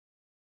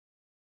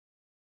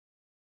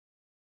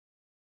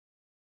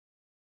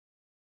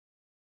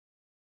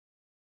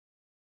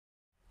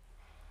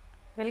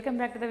Welcome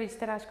back to the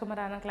Vijita Rajkumar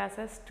Anand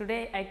classes.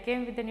 Today I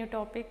came with a new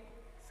topic.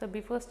 So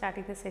before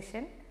starting the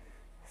session,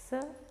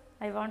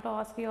 I want to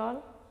ask you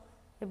all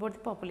about the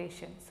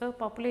population. So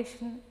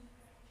population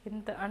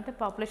ఇంత అంటే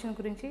population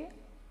గురించి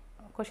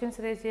questions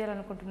raise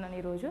చేయాలనుకుంటున్నాను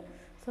ఈరోజు.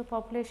 So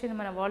population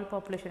మన world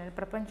population అంటే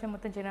ప్రపంచం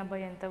మొత్తం జనాభా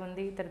ఎంత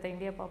ఉంది, తర్వాత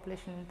ఇండియా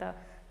పాపులేషన్ ఎంత,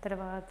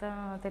 తర్వాత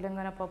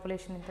తెలంగాణ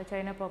పాపులేషన్ ఎంత,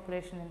 చైనా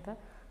పాపులేషన్ ఎంత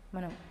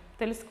మనం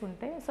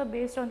తెలుసుకుంటే, so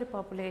based on the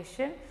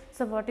population,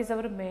 so what is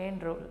our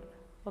main role,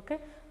 okay,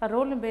 ఆ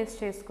రోల్ని బేస్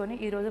చేసుకొని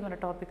ఈరోజు మన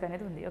టాపిక్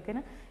అనేది ఉంది.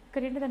 ఓకేనా,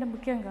 ఇక్కడ ఏంటంటే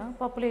ముఖ్యంగా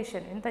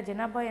పాపులేషన్ ఎంత,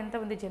 జనాభా ఎంత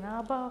ఉంది,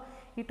 జనాభా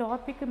ఈ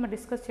టాపిక్ మనం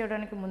డిస్కస్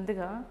చేయడానికి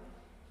ముందుగా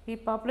ఈ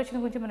పాపులేషన్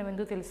గురించి మనం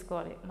ఎందుకు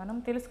తెలుసుకోవాలి, మనం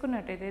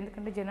తెలుసుకున్నట్టయితే,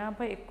 ఎందుకంటే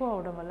జనాభా ఎక్కువ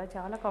అవడం వల్ల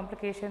చాలా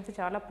కాంప్లికేషన్స్,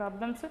 చాలా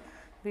problems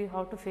we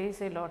have to face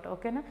a lot.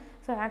 ఓకేనా,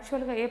 సో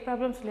యాక్చువల్గా ఏ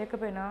ప్రాబ్లమ్స్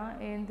లేకపోయినా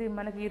ఏంది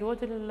మనకి ఈ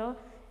రోజులలో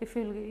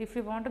if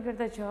you want to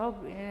get the job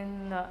in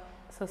the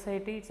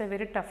society, it's a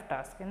very tough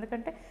task.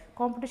 ఎందుకంటే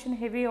కాంపిటీషన్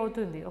హెవీ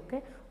అవుతుంది. ఓకే,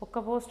 ఒక్క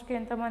పోస్ట్కి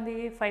ఎంతమంది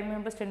 5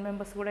 members 10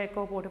 members కూడా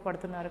ఎక్కువ పోటీ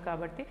పడుతున్నారు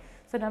కాబట్టి,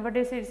 so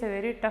నవడేస్ it's a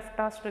very tough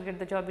task to get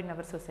the job in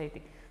our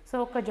society. So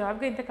ఒక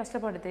జాబ్గా ఇంత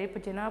కష్టపడితే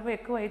ఇప్పుడు జనాభా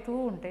ఎక్కువ అవుతూ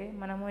ఉంటే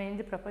మనము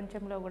ఏంది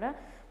ప్రపంచంలో కూడా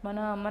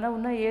మన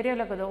ఉన్న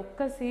ఏరియాలో కదా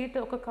ఒక్క సీట్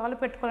ఒక కాలు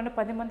పెట్టుకోవాలంటే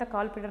 10 మంది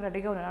కాలు పెట్టడం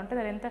రెడీగా ఉన్నారు.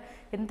 అంటే అది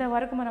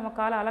ఎంతవరకు మనం ఆ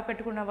కాలు అలా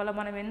పెట్టుకున్న వల్ల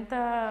మనం ఎంత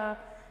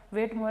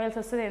వెయిట్ మోయాల్సి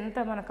వస్తుంది, ఎంత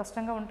మన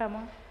కష్టంగా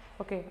ఉంటామో.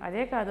 ఓకే,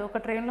 అదే కాదు, ఒక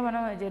ట్రైన్లో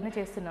మనం జర్నీ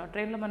చేస్తున్నాం,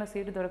 ట్రైన్లో మనకు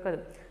సీటు దొరకదు,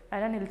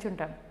 అలా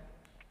నిల్చుంటాం.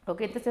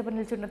 ఓకే, ఎంతసేపు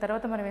నిల్చున్న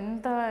తర్వాత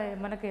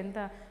మనకి ఎంత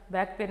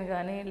బ్యాక్ పెయిన్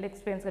కానీ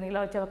లెగ్స్ పెయిన్స్ కానీ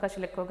ఇలా వచ్చే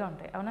అవకాశాలు ఎక్కువగా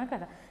ఉంటాయి, అవునా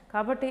కదా.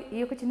 కాబట్టి ఈ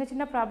యొక్క చిన్న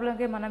చిన్న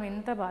ప్రాబ్లంకి మనం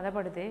ఎంత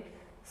బాధపడితే,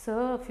 సో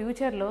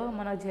ఫ్యూచర్లో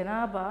మన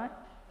జనాభా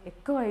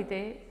ఎక్కువ అయితే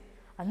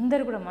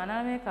అందరు కూడా,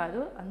 మనమే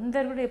కాదు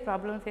అందరు కూడా ఈ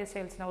ప్రాబ్లం ఫేస్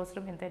చేయాల్సిన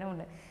అవసరం ఎంతైనా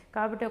ఉన్నది.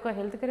 కాబట్టి ఒక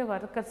హెల్త్ కేర్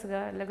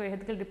వర్కర్స్గా లేకపోతే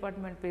health care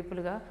department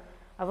పీపుల్గా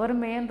our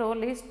main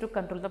role is to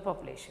control the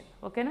population.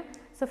 Okay na,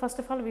 so first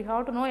of all we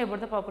have to know about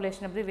the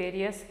population of the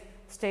various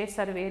states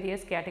or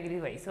various category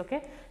wise. Okay,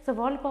 so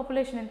world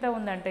population enta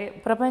undante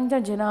prapancha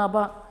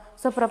janaba,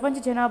 so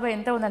prapancha janaba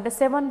enta undante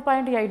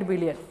 7.8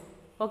 billion.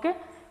 Okay,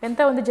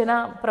 enta undi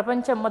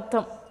prapancham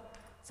mottham,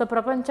 so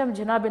prapancham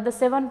janaba enta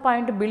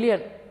 7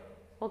 billion.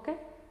 Okay,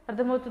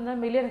 అర్థమవుతుందా,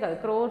 million కాదు,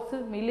 crores,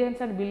 millions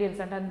and billions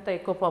అంటే అంత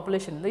ఎక్కువ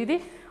population ఉంది. ఇది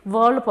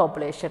world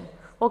population.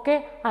 Okay,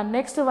 and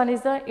next one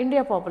is the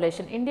India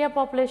population. India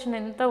population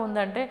ఎంత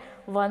ఉందంటే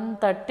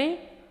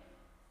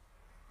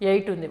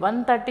 138 ఉంది,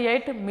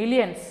 138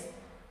 మిలియన్స్,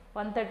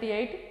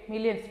 138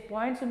 మిలియన్స్.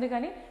 పాయింట్స్ ఉంది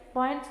కానీ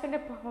పాయింట్స్ కంటే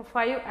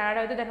 5 యాడ్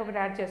అయితే దానికి ఒకటి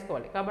యాడ్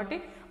చేసుకోవాలి, కాబట్టి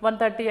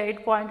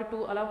 138.2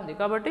 అలా ఉంది.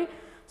 కాబట్టి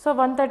సో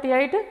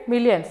 138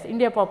 మిలియన్స్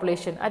ఇండియా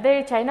పాపులేషన్. అదే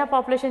చైనా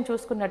పాపులేషన్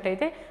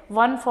చూసుకున్నట్టయితే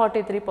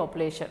 143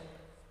 పాపులేషన్,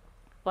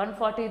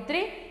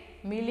 143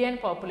 మిలియన్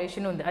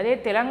పాపులేషన్ ఉంది. అదే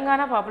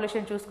తెలంగాణ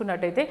పాపులేషన్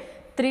చూసుకున్నట్టయితే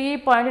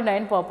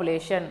 3.9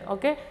 పాపులేషన్.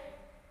 ఓకే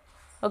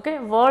ఓకే,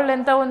 వరల్డ్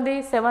ఎంత ఉంది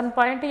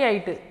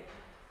 7.8,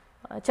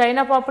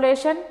 చైనా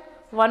పాపులేషన్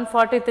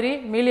 143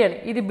 మిలియన్,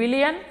 ఇది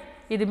బిలియన్,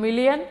 ఇది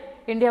మిలియన్.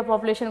 ఇండియా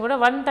పాపులేషన్ కూడా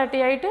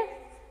 138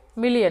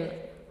 మిలియన్.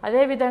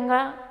 అదేవిధంగా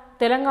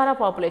తెలంగాణ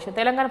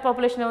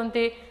పాపులేషన్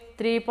ఉంది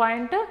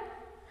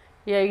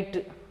 3.8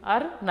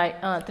 ఆర్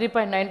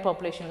 3.9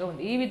 పాపులేషన్గా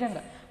ఉంది. ఈ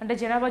విధంగా అంటే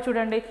జనాభా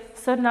చూడండి.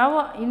 So now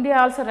India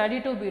also ready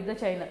to beat the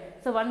China.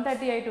 So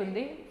 138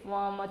 ఉంది,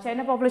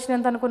 చైనా పాపులేషన్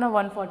ఎంత అనుకున్నా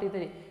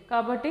 143.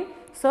 కాబట్టి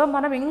సో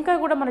మనం ఇంకా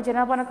కూడా మన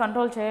జనాభాను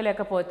కంట్రోల్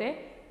చేయలేకపోతే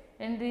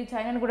ఏంటి,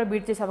 చైనాను కూడా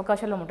బీట్ చేసే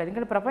అవకాశాలు ఉంటుంది.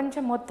 ఎందుకంటే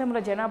ప్రపంచం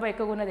మొత్తంలో జనాభా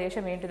ఎక్కువగా ఉన్న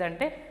దేశం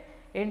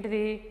ఏంటిది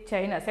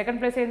చైనా. సెకండ్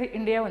ప్లేస్ ఏంది,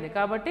 ఇండియా ఉంది.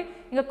 కాబట్టి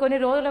ఇంకా కొన్ని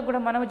రోజులకు కూడా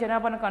మనం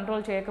జనాభాను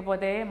కంట్రోల్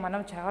చేయకపోతే మనం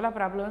చాలా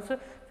ప్రాబ్లమ్స్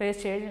ఫేస్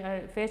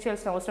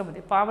చేయాల్సిన అవసరం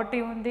ఉంది. పావర్టీ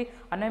ఉంది,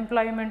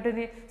 అన్ఎంప్లాయ్మెంట్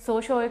ఉంది,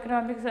 సోషో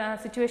ఎకనామిక్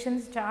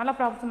సిచ్యువేషన్స్, చాలా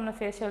ప్రాబ్లమ్స్ మనం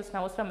ఫేస్ చేయాల్సిన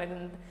అవసరం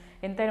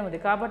ఎంతైనా ఉంది.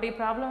 కాబట్టి ఈ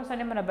ప్రాబ్లమ్స్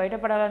అన్ని మనం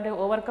బయటపడాలంటే,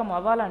 ఓవర్కమ్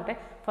అవ్వాలంటే,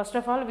 first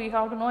of all we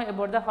have to know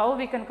about the how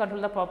we can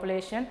control the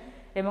population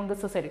among the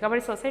society.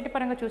 కాబట్టి సొసైటీ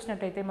పరంగా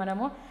చూసినట్టయితే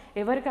మనము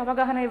ఎవరికి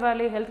అవగాహన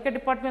ఇవ్వాలి, health care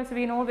departments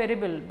we know very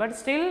well, but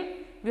still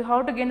we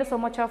have to gain the so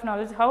much of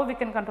knowledge how we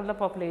can control the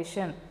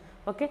population.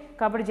 Okay,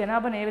 కాబట్టి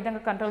జనాభాను ఏ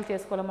విధంగా కంట్రోల్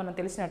చేసుకోవాలో మనం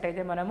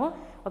తెలిసినట్టయితే, మనము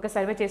ఒక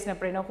survey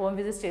చేసినప్పుడైనా, home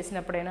visits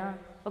చేసినప్పుడైనా,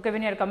 okay,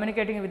 when you're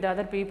communicating with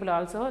other people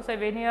also, so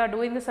when you're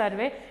doing the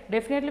survey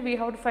definitely we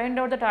have to find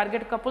out the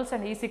target couples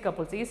and EC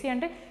couples. EC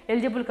అంటే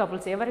eligible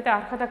couples, ఎవరైతే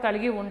అర్హత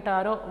కలిగి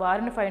ఉంటారో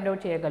వారిని find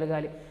out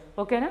చేయగలగాలి.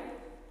 ఓకేనా,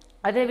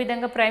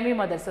 అదేవిధంగా primary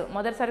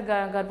మొదటిసారి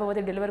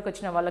గర్భవతి డెలివరీకి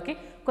వచ్చిన వాళ్ళకి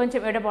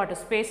కొంచెం ఎడబాటు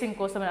స్పేసింగ్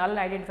కోసం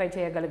వాళ్ళని ఐడెంటిఫై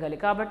చేయగలగాలి.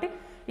 కాబట్టి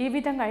ఈ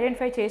విధంగా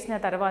ఐడెంటిఫై చేసిన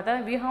తర్వాత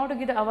we have to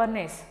give the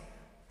awareness.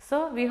 So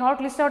we have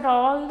to list out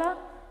all the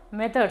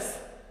methods.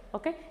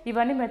 Okay,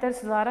 ఇవన్నీ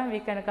మెథడ్స్ ద్వారా we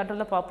can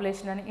control the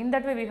population అని, in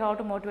that way we have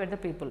to motivate the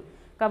people.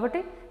 కాబట్టి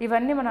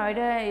ఇవన్నీ మన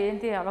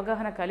idea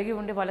అవగాహన కలిగి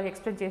ఉండి వాళ్ళకి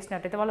ఎక్స్ప్లెయిన్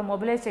చేసినట్టయితే వాళ్ళు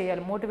మొబిలైజ్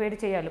చేయాలి, మోటివేట్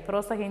చేయాలి,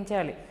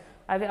 ప్రోత్సహించాలి.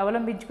 అవి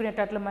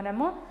అవలంబించుకునేటట్లు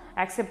మనము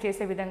యాక్సెప్ట్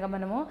చేసే విధంగా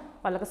మనము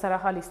వాళ్ళకు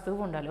సలహాలు ఇస్తూ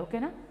ఉండాలి.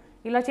 ఓకేనా,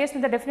 ఇలా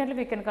చేసిన definitely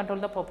we can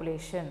control the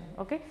population.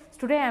 Okay,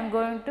 today I'm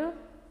going to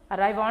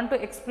I want to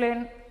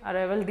explain or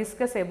I will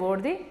discuss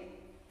about the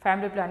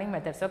family planning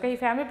methods. Okay, ఈ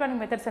ఫ్యామిలీ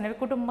ప్లానింగ్ మెథడ్స్ అనేవి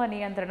కుటుంబ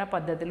నియంత్రణ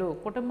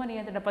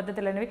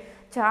పద్ధతులు అనేవి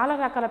చాలా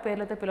రకాల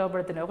పేర్లతో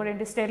పిలువబడుతున్నాయి.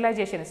 ఒకటి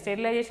స్టెరిలైజేషన్.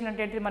 స్టెరిలైజేషన్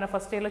అంటే ఏంటి? మన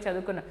ఫస్ట్ ఇయర్లో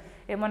చదువుకున్నాం.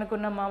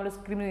 ఏమనుకున్నాం? మామూలు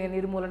క్రిమి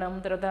నిర్మూలనం,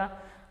 తర్వాత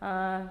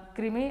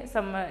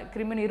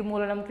క్రిమి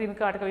నిర్మూలనం, క్రిమి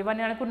కాటకం,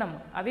 ఇవన్నీ అనుకున్నాము.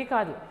 అవి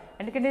కాదు.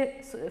 ఎందుకంటే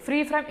ఫ్రీ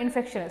ఫ్రమ్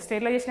ఇన్ఫెక్షన్.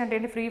 స్టెరిలైజేషన్ అంటే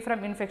ఏంటి? Free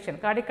from infection.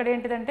 కానీ ఇక్కడ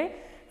ఏంటిదంటే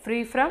ఫ్రీ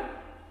ఫ్రమ్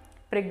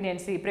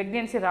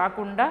ప్రెగ్నెన్సీ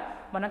రాకుండా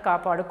మనం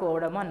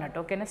కాపాడుకోవడం అన్నట్టు.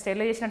 ఓకేనా?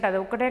 స్టెరిలైజేషన్ అంటే అది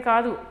ఒక్కటే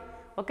కాదు.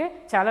 ఓకే,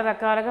 చాలా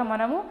రకాలుగా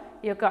మనము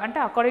ఈ యొక్క అంటే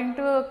according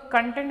to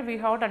content we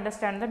have to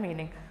understand the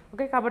meaning.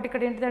 Okay, కాబట్టి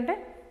ఇక్కడ ఏంటిదంటే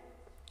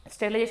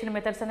స్టెరిలైజేషన్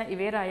మెథడ్స్ అన్న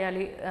ఇవే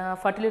రాయాలి,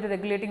 ఫర్టిలిటీ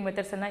రెగ్యులేటింగ్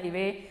మెథడ్స్ అన్న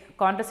ఇవే,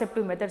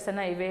 కాంట్రసెప్టివ్ మెథడ్స్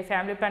అన్న ఇవే,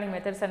 ఫ్యామిలీ ప్లానింగ్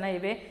మెథడ్స్ అన్న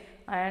ఇవే,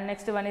 అండ్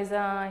నెక్స్ట్ వన్ ఈజ్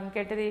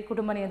ఇంకేంటిది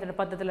కుటుంబ నియంత్రణ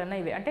పద్ధతులు అన్న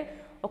ఇవే. అంటే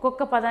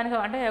ఒక్కొక్క పదానికి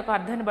అంటే ఒక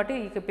అర్థాన్ని బట్టి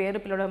ఈ పేరు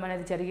పిలవడం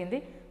అనేది జరిగింది.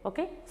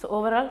 Okay, so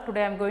overall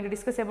today I'm going to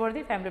discuss about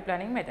the family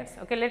planning methods.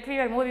 Okay, let we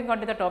are moving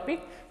on to the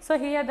topic. So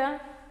here the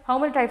how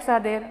many types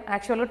are there?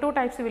 యాక్చువల్గా 2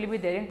 టైప్స్ విల్ బి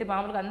దేర్. ఏంటి?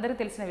 మామూలుగా అందరికీ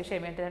తెలిసిన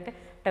విషయం ఏంటంటే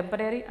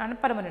temporary and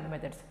permanent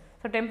methods.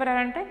 So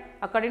temporary అంటే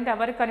according to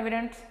our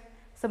convenience.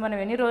 So మనం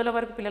ఎన్ని రోజుల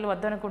వరకు పిల్లలు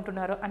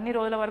వద్దనుకుంటున్నారో అన్ని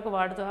రోజుల వరకు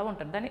వాడుతూ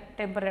ఉంటారు. దాన్ని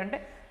టెంపరరీ అంటే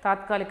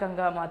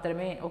తాత్కాలికంగా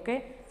మాత్రమే. ఓకే,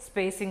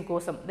 స్పేసింగ్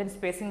కోసం దాన్ని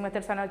స్పేసింగ్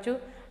మెథడ్స్ అనవచ్చు.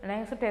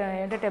 నెక్స్ట్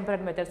అంటే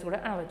టెంపరరీ మెథడ్స్ కూడా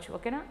అనవచ్చు.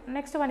 ఓకేనా?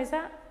 నెక్స్ట్ వన్ ఇస్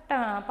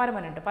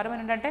పర్మనెంట్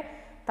అంటే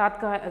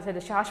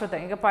శాశ్వతం.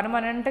 ఇక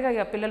పర్మనెంట్గా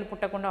ఇక పిల్లలు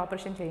పుట్టకుండా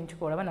ఆపరేషన్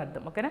చేయించుకోవడం అని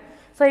అర్థం. ఓకేనా?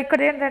 సో ఇక్కడ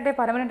ఏంటంటే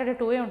పర్మనెంట్ అంటే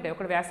 2 ఉంటాయి.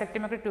 ఒకటి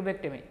వ్యాసెక్టమీ, ఒకటి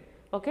ట్యూబెక్టమీ.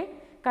 ఓకే,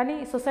 కానీ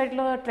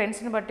సొసైటీలో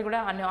ట్రెండ్స్ని బట్టి కూడా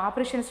అన్ని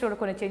ఆపరేషన్స్ కూడా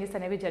కొన్ని చేంజెస్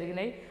అనేవి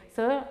జరిగినాయి.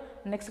 సో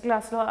నెక్స్ట్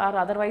క్లాస్లో ఆర్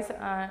అదర్వైజ్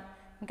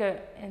ఇంకా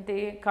ఏంటి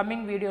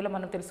కమింగ్ వీడియోలో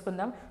మనం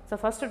తెలుసుకుందాం. So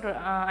first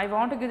I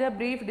want give the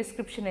brief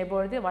description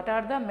about the what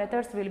are the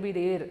methods will be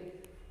there.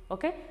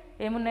 Okay,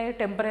 ఏమున్నాయి?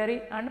 Temporary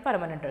and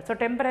permanent. So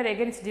temporary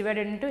again it's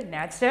divided into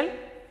natural,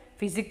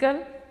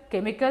 physical,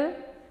 chemical,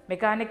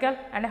 mechanical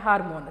and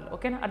hormonal.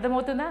 ఓకేనా?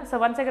 అర్థమవుతుందా? So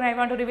once again I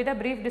want to review the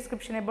brief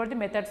description about the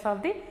methods of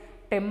the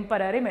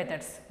temporary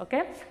methods. Okay,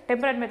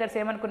 temporary methods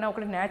ఏమనుకున్నా?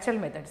 ఒకటి natural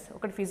methods,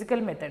 ఒకటి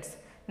physical methods,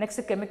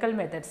 next chemical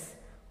methods.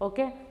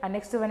 Okay, and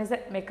next one is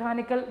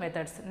mechanical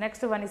methods,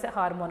 next one is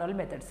hormonal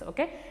methods.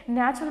 Okay,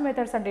 natural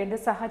methods అంటే ఏంటి?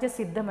 సహజ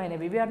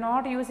సిద్ధమైనవి. We are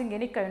not using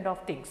any kind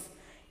of things.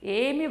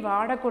 ఏమి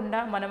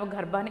వాడకుండా మనము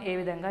గర్భాన్ని ఏ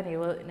విధంగా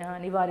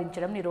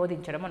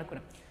నిరోధించడం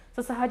అనుకున్నాం.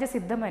 సో సహజ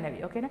సిద్ధమైనవి.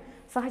 ఓకేనా?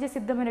 సహజ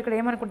సిద్ధమైన ఇక్కడ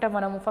ఏమనుకుంటాం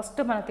మనము? ఫస్ట్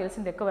మనకు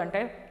తెలిసింది ఎక్కువ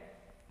అంటే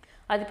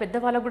అది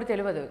పెద్దవాళ్ళకు కూడా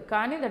తెలియదు,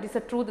 కానీ దట్ ఈస్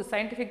ద ట్రూత్.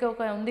 సైంటిఫిక్గా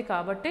ఒక ఉంది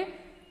కాబట్టి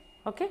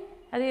ఓకే,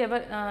 అది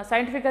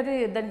సైంటిఫిక్ అది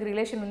దానికి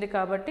రిలేషన్ ఉంది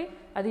కాబట్టి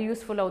అది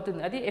యూస్ఫుల్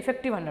అవుతుంది, అది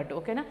ఎఫెక్టివ్ అన్నట్టు.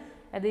 ఓకేనా?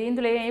 అది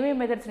ఇందులో ఏమేమి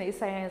మెథడ్స్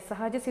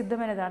సహజ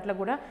సిద్ధమైన దాంట్లో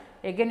కూడా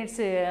again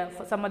it's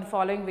some of the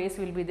following ways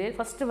will be there.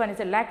 First one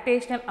is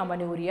lactational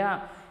అమనూరియా.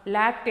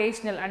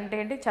 Lactational అంటే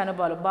ఏంటి?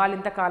 చనుబాలు,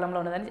 బాలింత కాలంలో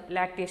ఉన్నదని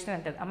లాక్టేషనల్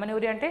అంటారు.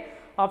 అమనూరియా అంటే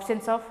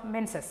ఆబ్సెన్స్ ఆఫ్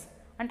మెన్సెస్,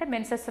 అంటే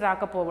మెన్సెస్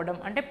రాకపోవడం,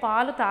 అంటే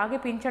పాలు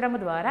తాగిపించడం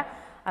ద్వారా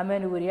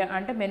అమెనూరియా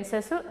అంటే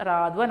మెన్సెస్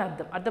రాదు అని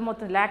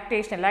అర్థమవుతుంది.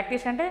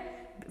 లాక్టేషన్ అంటే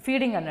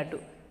ఫీడింగ్ అన్నట్టు,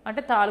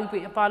 అంటే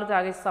పాలు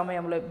తాగే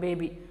సమయంలో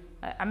బేబీ.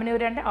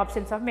 అమెనూరియా అంటే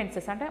ఆబ్సెన్స్ ఆఫ్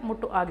మెన్సెస్ అంటే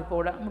ముట్టు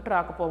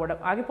రాకపోవడం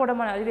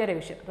అది వేరే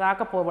విషయం,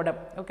 రాకపోవడం.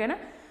 ఓకేనా?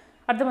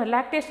 అర్థమైంది.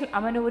 లాక్టేషనల్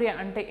అమెనూరియా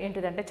అంటే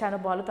ఏంటిదంటే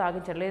చనుబాలు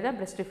తాగించడం లేదా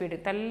బ్రెస్ట్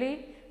ఫీడింగ్. తల్లి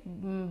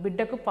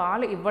బిడ్డకు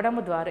పాలు ఇవ్వడం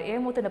ద్వారా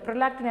ఏమవుతుంది?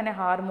 ప్రొలాక్టిన్ అనే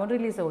హార్మోన్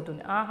రిలీజ్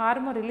అవుతుంది. ఆ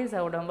హార్మోన్ రిలీజ్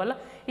అవ్వడం వల్ల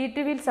ఇట్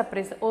విల్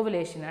సప్రెస్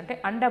ఓవులేషన్, అంటే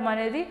అండం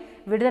అనేది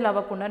విడుదల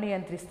అవ్వకుండా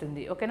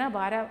నియంత్రిస్తుంది. ఓకేనా?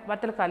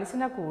 భార్యాభర్తలు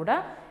కలిసినా కూడా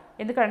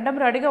ఎందుకంటే అండం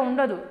రెడీగా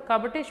ఉండదు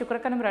కాబట్టి,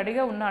 శుక్రకణం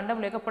రెడీగా ఉన్న అండం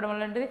లేకపోవడం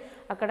వల్ల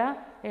అక్కడ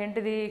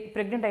ఏంటిది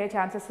ప్రెగ్నెంట్ అయ్యే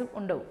ఛాన్సెస్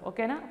ఉండవు.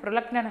 ఓకేనా?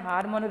 ప్రొలాక్టిన్ అనే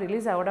హార్మోన్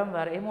రిలీజ్ అవ్వడం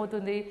ద్వారా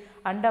ఏమవుతుంది?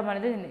 అండం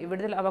అనేది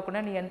విడుదల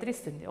అవ్వకుండా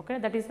నియంత్రిస్తుంది. Okay,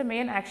 that is the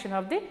main action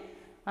of the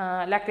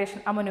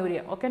lactation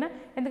అమనూరియా. ఓకేనా?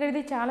 ఎందుకంటే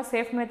ఇది చాలా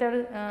సేఫ్ మెథడ్,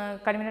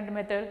 కన్వీనియంట్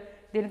మెథడ్.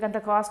 దీనికి అంత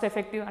కాస్ట్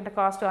ఎఫెక్టివ్ అంటే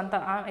కాస్ట్ అంత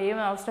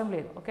ఏమీ అవసరం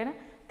లేదు. ఓకేనా?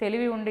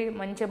 తెలివి ఉండి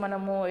మంచిగా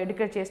మనము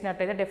ఎడ్యుకేట్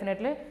చేసినట్టయితే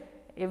definitely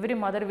every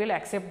mother will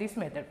accept this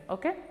method.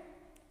 Okay,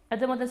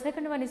 అర్థమవుతుంది.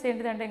 సెకండ్ వన్ ఈస్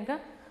ఏంటిదంటే ఇంకా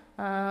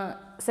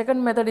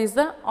సెకండ్ మెథడ్ ఈస్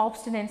ద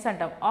ఆబ్స్టినెన్స్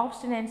అంటాం.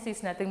 ఆబ్స్టినెన్స్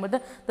is nothing but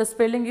the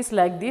spelling is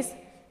like this,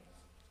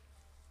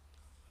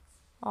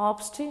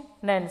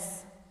 ఆబ్స్టినెన్స్,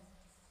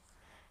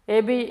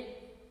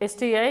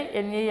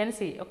 ABSTINENC.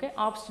 Okay,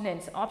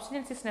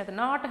 abstinence is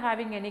not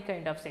having any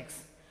kind of sex.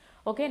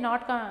 Okay,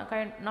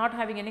 not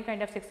having any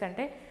kind of sex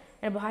అంటే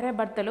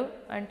భార్యాభర్తలు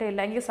అంటే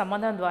లైంగిక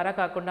సంబంధం ద్వారా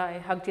కాకుండా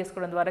హగ్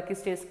చేసుకోవడం ద్వారా,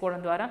 కిస్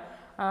చేసుకోవడం ద్వారా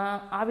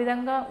ఆ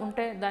విధంగా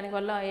ఉంటే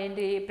దానివల్ల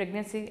ఏంటి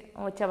ప్రెగ్నెన్సీ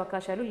వచ్చే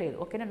అవకాశాలు లేదు.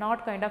 ఓకేనా?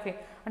 నాట్ కైండ్ ఆఫ్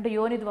అంటే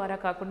యోని ద్వారా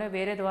కాకుండా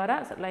వేరే ద్వారా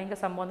లైంగిక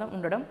సంబంధం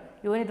ఉండడం,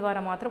 యోని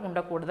ద్వారా మాత్రం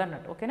ఉండకూడదు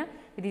అన్నట్టు. ఓకేనా?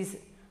 ఇది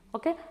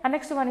ఓకే.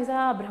 నెక్స్ట్ వన్ ఇస్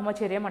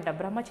బ్రహ్మచర్యం అంట.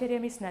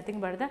 బ్రహ్మచర్యం is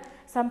nothing but the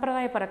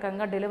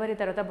సంప్రదాయపరకంగా delivery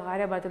తర్వాత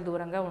భార్యాభర్తలు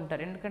దూరంగా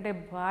ఉంటారు. ఎందుకంటే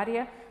భార్య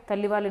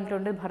తల్లి వాళ్ళ ఇంట్లో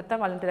ఉండేది, భర్త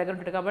వాళ్ళ ఇంటి దగ్గర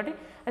ఉంటుంది కాబట్టి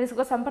అది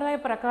ఒక సంప్రదాయ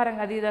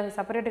ప్రకారంగా, అది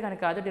సపరేట్గా అని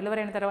కాదు.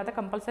 డెలివరీ అయిన తర్వాత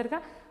కంపల్సరీగా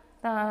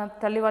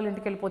తల్లి వాళ్ళ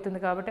ఇంటికి వెళ్ళిపోతుంది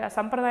కాబట్టి ఆ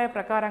సంప్రదాయ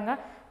ప్రకారంగా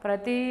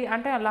ప్రతి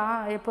అంటే అలా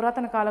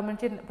పురాతన కాలం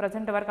నుంచి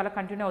ప్రజెంట్ వరకు అలా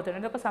కంటిన్యూ అవుతుంది.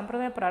 అంటే ఒక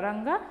సంప్రదాయ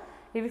పరంగా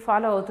ఇవి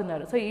ఫాలో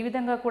అవుతున్నారు. సో ఈ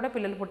విధంగా కూడా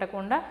పిల్లలు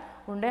పుట్టకుండా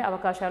ఉండే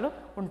అవకాశాలు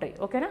ఉంటాయి.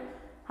 ఓకేనా?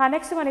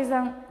 నెక్స్ట్ వన్ ఈజ్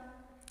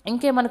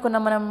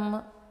ఇంకేమనుకున్నాం మనం,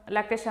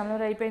 లాక్టేషన్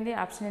అమనూరియా అయిపోయింది,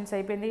 అబ్స్టినెన్స్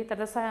అయిపోయింది,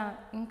 తర్వాత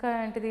ఇంకా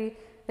ఏంటిది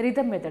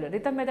రిథమ్ మెథడ్.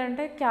 రిథమ్ మెథడ్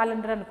అంటే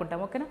క్యాలెండర్ అనుకుంటాం.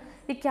 ఓకేనా,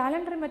 ఈ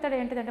క్యాలెండర్ మెథడ్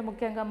ఏంటిదంటే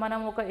ముఖ్యంగా మనం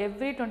ఒక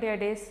every 28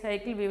 days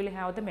cycle we will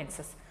have the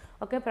menses.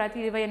 Okay, ప్రతి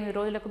 28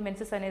 రోజులకు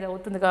మెన్సెస్ అనేది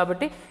అవుతుంది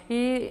కాబట్టి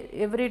ఈ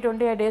ఎవ్రీ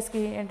 28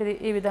 daysకి ఏంటిది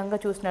ఈ విధంగా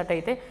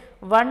చూసినట్టయితే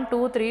 1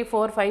 2 3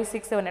 4 5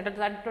 6 7 అంటే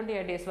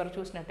 28 days వరకు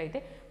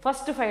చూసినట్టయితే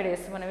ఫస్ట్ 5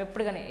 days మనం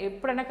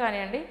ఎప్పుడైనా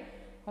కానివ్వండి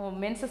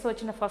మెన్సెస్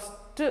వచ్చిన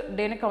ఫస్ట్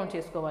డేని కౌంట్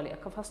చేసుకోవాలి.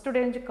 ఫస్ట్ డే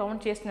నుంచి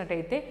కౌంట్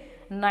చేసినట్టయితే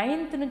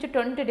 9th నుంచి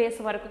 20 days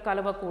వరకు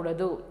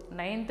కలవకూడదు.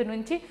 9th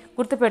నుంచి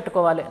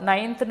గుర్తుపెట్టుకోవాలి,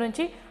 9th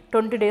నుంచి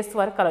 20 days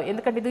వరకు కలవ.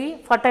 ఎందుకంటే ఇది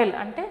ఫర్టైల్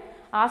అంటే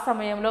ఆ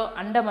సమయంలో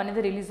అండం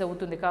అనేది రిలీజ్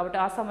అవుతుంది కాబట్టి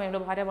ఆ సమయంలో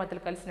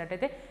భార్యాభర్తలు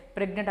కలిసినట్టయితే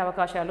ప్రెగ్నెంట్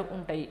అవకాశాలు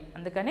ఉంటాయి.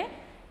 అందుకనే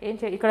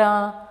ఇక్కడ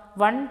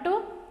 1 to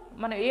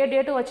మనం ఏ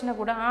డేట్ వచ్చినా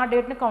కూడా ఆ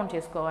డేట్ని కౌంట్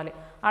చేసుకోవాలి.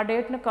 ఆ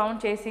డేట్ని కౌంట్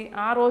చేసి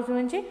ఆ రోజు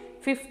నుంచి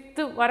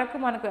 5th వరకు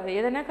మనకు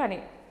ఏదైనా కానీ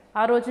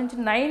ఆ రోజు నుంచి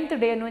 9th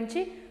day నుంచి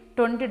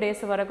 20 days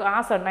వరకు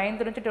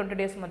 9th నుంచి 20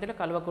 days మధ్యలో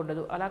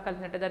కలవకూడదు. అలా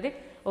కలిసినట్టయితే అది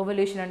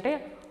ఓవల్యూషన్ అంటే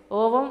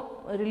ovum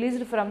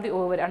released from the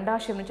ovary,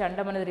 అండాశయం నుంచి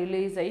అండం అనేది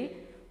రిలీజ్ అయ్యి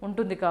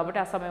ఉంటుంది కాబట్టి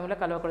ఆ సమయంలో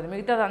కలవకూడదు.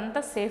 మిగతా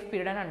అదంతా సేఫ్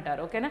పీరియడ్ అని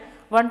అంటారు. ఓకేనా,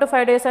 1 to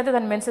 5 days అయితే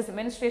దాన్ని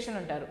మెన్స్ట్రేషన్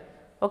అంటారు.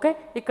 ఓకే,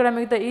 ఇక్కడ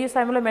మిగతా ఈ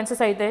సమయంలో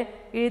మెన్సెస్ అయితే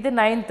ఇది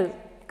 9th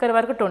ఇక్కడ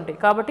వరకు 20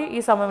 కాబట్టి ఈ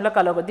సమయంలో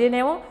కలవకూడదు.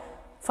 దీనేమో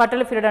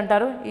ఫర్టైల్ పీరియడ్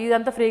అంటారు,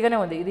 ఇదంతా ఫ్రీగానే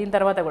ఉంది దీని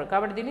తర్వాత కూడా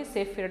కాబట్టి దీన్ని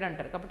సేఫ్ పీరియడ్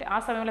అంటారు. కాబట్టి ఆ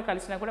సమయంలో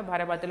కలిసినా కూడా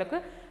భార్యాభర్తలకు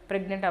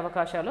ప్రెగ్నెంట్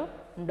అవకాశాలు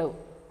ఉండవు.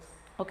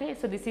 Okay,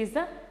 so this is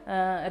the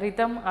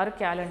rhythm are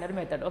calendar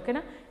method.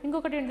 ఓకేనా,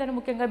 ఇంకొకటి ఏంటంటే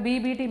ముఖ్యంగా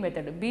బీబీటీ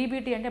మెథడ్.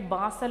 బీబీటీ అంటే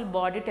బాసల్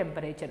బాడీ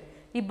టెంపరేచర్.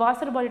 ఈ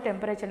బాసల్ బాడీ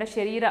టెంపరేచర్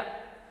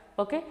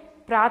అంటే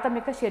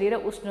ప్రాథమిక శరీర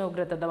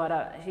ఉష్ణోగ్రత ద్వారా.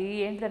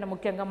 ఏంటంటే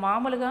ముఖ్యంగా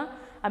మామూలుగా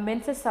ఆ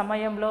మెన్సెస్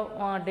సమయంలో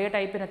డేట్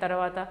అయిపోయిన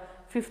తర్వాత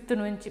 5th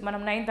నుంచి మనం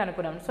 9th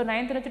అనుకున్నాం. సో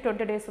 9th నుంచి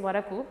 20 days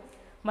వరకు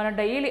మనం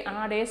డైలీ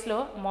ఆ డేస్లో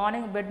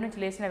మార్నింగ్ బెడ్ నుంచి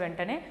లేచిన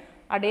వెంటనే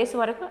ఆ డేస్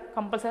వరకు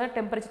కంపల్సరీగా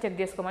టెంపరేచర్ చెక్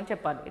చేసుకోమని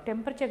చెప్పాలి.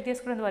 టెంపరేచర్ చెక్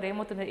చేసుకునే ద్వారా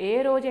ఏమవుతుంది, ఏ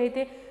రోజు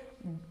అయితే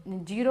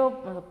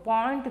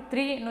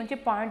 0.3 నుంచి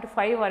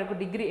 0.5 వరకు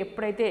డిగ్రీ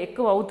ఎప్పుడైతే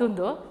ఎక్కువ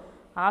అవుతుందో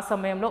ఆ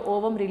సమయంలో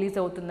ఓవం రిలీజ్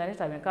అవుతుందని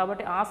సమయం.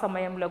 కాబట్టి ఆ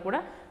సమయంలో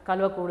కూడా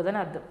కలవకూడదని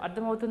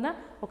అర్థమవుతుందా.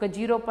 ఒక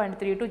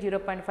 0.3 to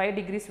 0.5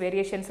 degrees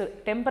వేరియేషన్స్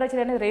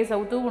టెంపరేచర్ అనేది రేస్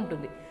అవుతూ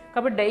ఉంటుంది.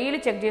 కాబట్టి డైలీ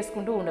చెక్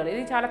చేసుకుంటూ ఉండాలి.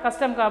 ఇది చాలా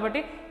కష్టం కాబట్టి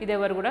ఇది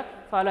ఎవరు కూడా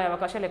ఫాలో అయ్యే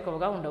అవకాశాలు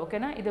ఎక్కువగా ఉండవు.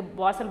 ఓకేనా, ఇది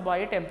బాసల్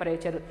బాడీ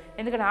టెంపరేచర్.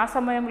 ఎందుకంటే ఆ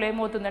సమయంలో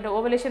ఏమవుతుందంటే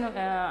ఓవల్యూషన్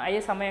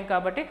అయ్యే సమయం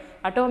కాబట్టి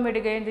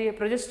ఆటోమేటిక్గా ఏంటి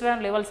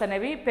ప్రొజెస్టరాన్ లెవెల్స్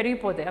అనేవి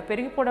పెరిగిపోతాయి. ఆ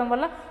పెరిగిపోవడం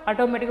వల్ల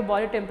ఆటోమేటిక్గా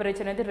బాడీ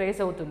టెంపరేచర్ అనేది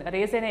రేస్ అవుతుంది.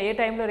 రేస్ అయినా ఏ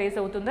టైంలో రేస్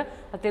అవుతుందో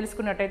అది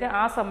తెలుసుకున్నట్టయితే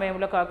ఆ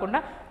సమయంలో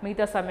కాకుండా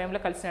మిగతా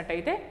సమయంలో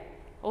కలిసినట్టయితే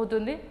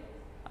అవుతుంది.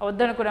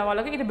 వద్దనుకునే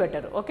వాళ్ళకి ఇది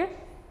better. Okay,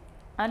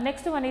 and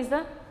next one is the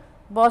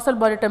బాసల్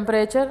body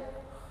temperature.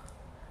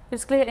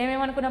 It's clear.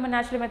 ఏమేమనుకున్నాము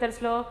natural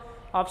మెథడ్స్లో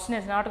option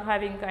not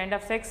having kind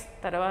of sex,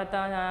 తర్వాత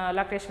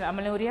lactation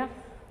అమనూరియా,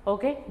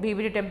 okay,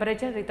 BBT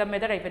temperature, rhythm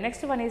method అయిపోయింది.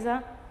 Next one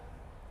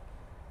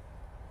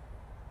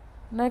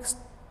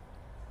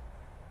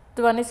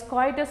is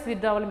coitus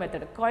withdrawal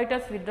method.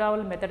 Coitus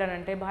withdrawal method అని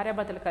అంటే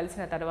భార్యాభర్తలు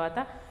కలిసిన తర్వాత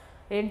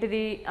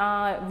ఏంటిది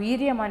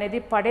వీర్యం అనేది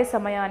పడే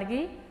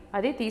సమయానికి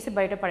అది తీసి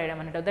బయట పడేయడం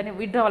అన్నట్టు. దాన్ని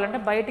విత్డ్రావల్ అంటే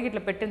బయటికి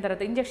ఇట్లా పెట్టిన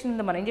తర్వాత ఇంజక్షన్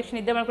ఉంది, మనం ఇంజక్షన్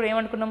ఇద్దామని కూడా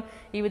ఏమనుకున్నాం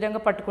ఈ విధంగా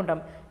పట్టుకుంటాం.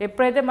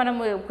 ఎప్పుడైతే మనం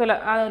ఒకవేళ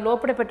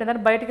లోపల పెట్టిన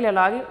దాన్ని బయటికి ఇలా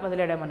లాగి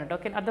వదిలేయడం అన్నట్టు.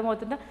 ఓకే,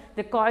 అర్థమవుతుందా.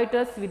 ది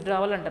కాయిటస్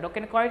విత్డ్రావల్ అంటారు.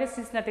 Okay, coitus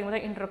is nothing but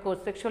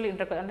intercourse, sexual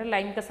intercourse అంటే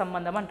లైంగిక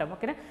సంబంధం అంటాం.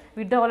 ఓకేనా,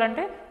 విత్డ్రావల్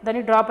అంటే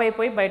దాన్ని డ్రాప్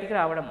అయిపోయి బయటికి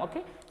రావడం.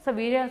 ఓకే, సో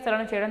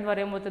వీర్యాచలనం చేయడం ద్వారా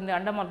ఏమవుతుంది,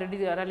 అండం ఆల్రెడీ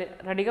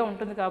రెడీగా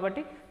ఉంటుంది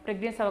కాబట్టి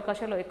ప్రెగ్నెన్సీ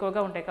అవకాశాలు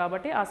ఎక్కువగా ఉంటాయి.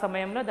 కాబట్టి ఆ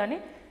సమయంలో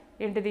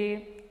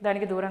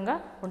దానికి దూరంగా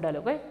ఉండాలి.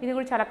 ఓకే, ఇది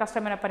కూడా చాలా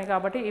కష్టమైన పని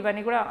కాబట్టి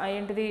ఇవన్నీ కూడా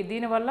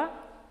దీనివల్ల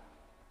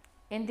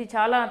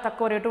చాలా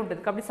తక్కువ రేటు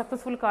ఉంటుంది కాబట్టి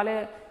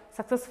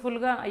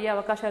సక్సెస్ఫుల్గా అయ్యే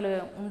అవకాశాలు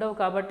ఉండవు.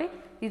 కాబట్టి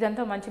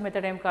ఇదంతా మంచి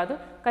మెథడ్ ఏం కాదు.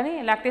 కానీ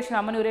lactation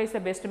అమనూరియా is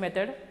the best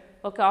method.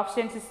 Okay,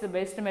 options is the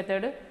best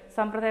method.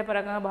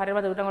 సంప్రదాయపరంగా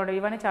భార్యాభర్త ఉండడం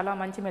ఇవన్నీ చాలా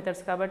మంచి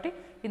మెథడ్స్ కాబట్టి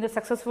ఇందులో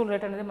సక్సెస్ఫుల్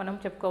రేట్ అనేది మనం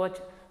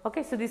చెప్పుకోవచ్చు. Okay,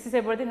 so this is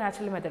about the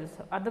natural methods.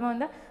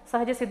 అర్థమైందా,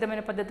 సహజ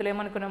సిద్ధమైన పద్ధతులు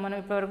ఏమనుకున్నాం మనం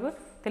ఇప్పటివరకు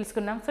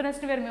తెలుసుకున్నాం. So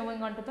next where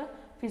moving on to the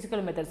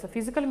physical methods.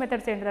 Physical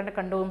methods ఏంటంటే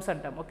కండోమ్స్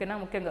అంటాం. ఓకేనా,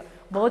 ముఖ్యంగా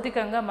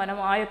భౌతికంగా మనం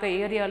ఆ యొక్క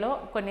ఏరియాలో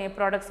కొన్ని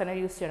ప్రోడక్ట్స్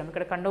అనేవి యూస్ చేయడం.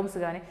 ఇక్కడ కండోమ్స్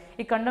కానీ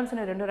ఈ కండోమ్స్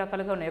అనేవి 2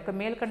 రకాలుగా ఉన్నాయి. ఒక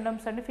male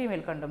condoms and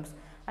female condoms.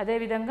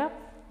 అదేవిధంగా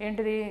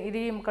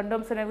ఇది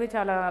కండోమ్స్ అనేవి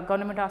చాలా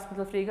గవర్నమెంట్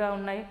హాస్పిటల్ ఫ్రీగా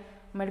ఉన్నాయి,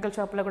 మెడికల్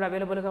షాప్లో కూడా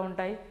అవైలబుల్గా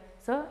ఉంటాయి.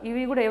 సో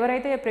ఇవి కూడా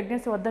ఎవరైతే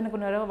ప్రెగ్నెన్సీ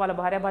వద్దనుకున్నారో వాళ్ళ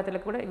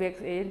భార్యాభర్తలకు కూడా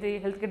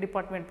health care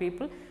department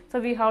people. So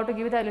we have to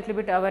give the little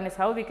bit awareness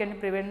how we can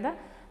prevent the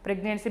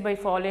pregnancy by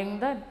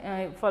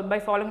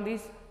following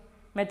these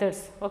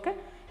methods. Okay,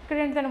 ఇక్కడ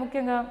ఏంటంటే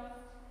ముఖ్యంగా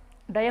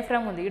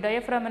డయాఫ్రామ్ ఉంది. ఈ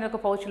డయాఫ్రామ్ అనేది ఒక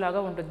పౌచ్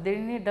లాగా ఉంటుంది.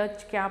 దీన్ని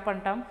డచ్ క్యాప్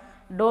అంటాం.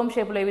 డోమ్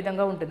షేప్లో ఏ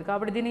విధంగా ఉంటుంది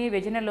కాబట్టి దీన్ని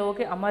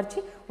వెజినల్లోకి అమర్చి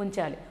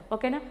ఉంచాలి.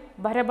 ఓకేనా,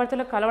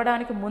 భార్యాభర్తలు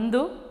కలవడానికి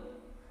ముందు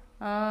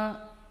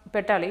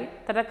పెట్టాలి.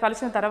 తర్వాత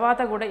కలిసిన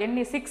తర్వాత కూడా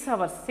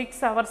 6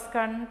 hours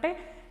కంటే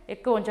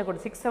ఎక్కువ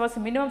ఉంచకూడదు. 6 అవర్స్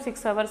మినిమం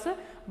 6 అవర్స్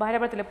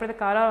భార్యాభర్తలు ఎప్పుడైతే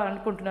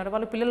కాలాలనుకుంటున్నారో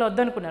వాళ్ళు పిల్లలు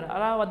వద్దనుకున్నారు,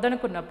 అలా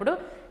వద్దనుకున్నప్పుడు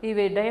ఈ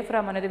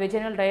డయాఫ్రామ్ అనేది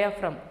వెజైనల్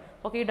డయాఫ్రామ్,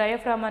 ఈ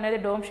డయాఫ్రామ్ అనేది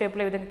డోమ్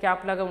షేప్లో విధంగా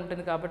క్యాప్ లాగా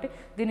ఉంటుంది కాబట్టి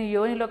దీన్ని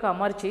యోనిలోకి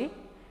అమర్చి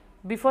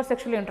బిఫోర్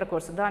సెక్షువల్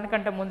ఇంటర్కోర్స్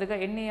దానికంటే ముందుగా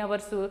ఎన్ని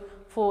hours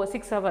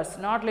 6 hours,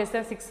 not less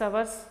than 6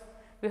 hours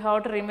we have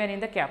to remain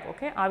in the cap.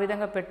 Okay, ఆ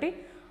విధంగా పెట్టి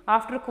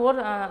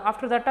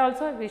after that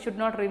also we should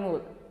not remove.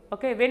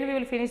 Okay, when we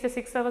will finish the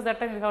 6 hours that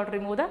time we have to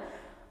remove the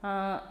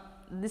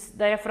this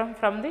diaphragm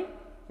from the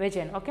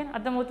వెజైన్. Okay,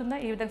 అర్థమవుతుందా?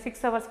 ఈ విధంగా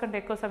 6 hours కంటే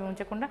ఎక్కువ సమయం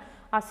ఉంచకుండా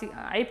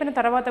అయిపోయిన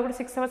తర్వాత కూడా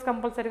 6 అవర్స్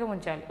కంపల్సరీగా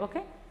ఉంచాలి.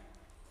 Okay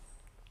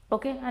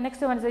okay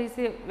next one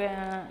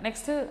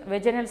next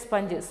vaginal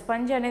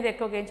sponge అనేది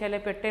ఎక్కువగా ఏం చేయాలి,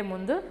 పెట్టే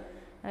ముందు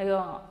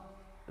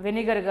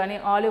వెనిగర్ కానీ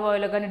ఆలివ్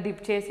ఆయిల్ కానీ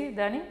డిప్ చేసి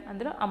దాన్ని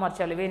అందులో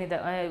అమర్చాలి.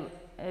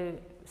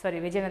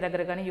 వెజైన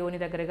దగ్గర కానీ యోని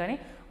దగ్గర కానీ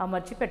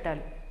అమర్చి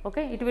పెట్టాలి.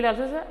 Okay,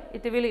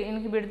 it will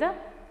inhibit the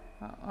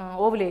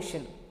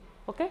ovulation.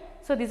 Okay,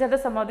 so these are the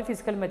sum of the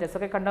physical methods.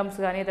 Okay, condoms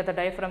కానీ, తర్వాత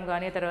డయాఫ్రమ్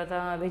కానీ, తర్వాత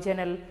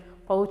వెజైనల్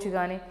పౌచ్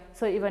కానీ,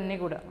 సో ఇవన్నీ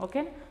కూడా.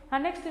 Okay,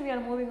 and next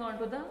we are moving on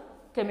to the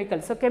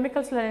chemicals. So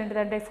కెమికల్స్లో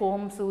ఏంటంటే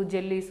firms,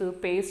 jellies,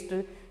 paste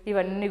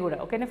ఇవన్నీ కూడా.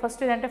 ఓకేనా,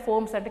 ఫస్ట్ ఏంటంటే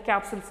ఫోమ్స్ అంటే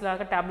క్యాప్సూల్స్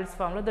లాగా టాబ్లెట్స్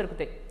ఫామ్లో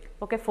దొరుకుతాయి.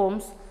 Okay,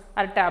 firms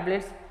are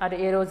tablets are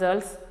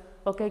aerosols.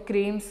 Okay,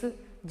 creams,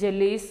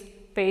 jellies,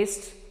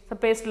 paste. So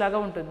paste లాగా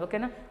ఉంటుంది.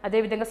 ఓకేనా,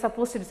 అదేవిధంగా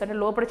సపోజిటరీస్ అంటే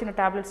లోపల చిన్న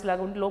టాబ్లెట్స్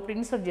లాగా ఉండి లోపల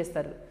ఇన్సర్ట్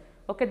చేస్తారు.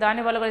 ఓకే,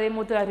 దానివల్ల కూడా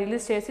ఏమవుతుంది,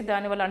 రిలీజ్ చేసి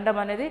దానివల్ల అండం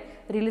అనేది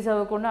రిలీజ్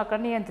అవ్వకుండా అక్కడ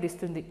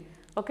నియంత్రిస్తుంది.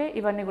 ఓకే,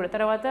 ఇవన్నీ కూడా.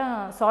 తర్వాత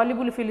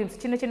సాల్యుబుల్ ఫిలిమ్స్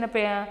చిన్న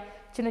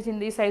చిన్న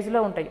ఈ సైజులో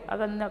ఉంటాయి,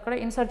 అవన్నీ అక్కడ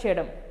ఇన్సర్ట్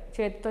చేయడం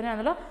చేతితోనే,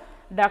 అందులో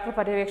డాక్టర్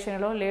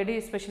పర్యవేక్షణలో, లేడీ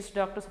స్పెషలిస్ట్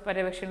డాక్టర్స్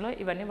పర్యవేక్షణలో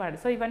ఇవన్నీ వాడి.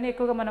 సో ఇవన్నీ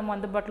ఎక్కువగా మనం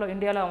అందుబాటులో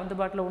ఇండియాలో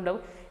అందుబాటులో ఉండవు,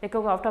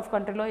 ఎక్కువగా అవుట్ ఆఫ్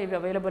కంట్రీలో ఇవి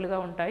అవైలబుల్గా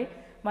ఉంటాయి.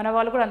 మన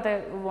వాళ్ళు కూడా అంత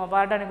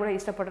వాడడానికి కూడా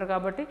ఇష్టపడరు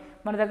కాబట్టి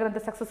మన దగ్గర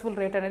అంత సక్సెస్ఫుల్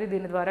రేట్ అనేది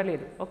దీని ద్వారా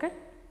లేదు. ఓకే,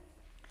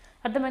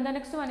 అర్థమైందా?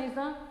 Next one is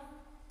the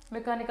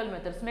mechanical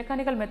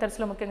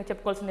మెథడ్స్లో ముఖ్యంగా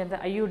చెప్పుకోవాల్సింది ఏంటంటే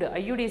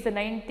ఐయుడ్ ఈజ్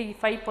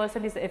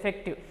 95% ఈజ్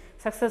ఎఫెక్టివ్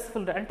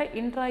సక్సెస్ఫుల్ అంటే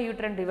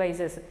ఇంట్రాయూట్రన్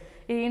డివైజెస్.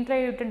 ఈ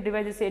ఇంట్రాయూట్రన్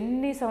డివైజెస్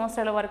ఎన్ని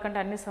సంవత్సరాల వరకు అంటే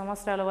అన్ని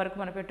సంవత్సరాల వరకు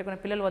మనం పెట్టుకున్న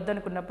పిల్లలు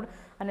వద్దనుకున్నప్పుడు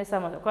అన్ని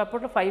సంవత్సరాలు,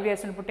 ఒకప్పుడు 5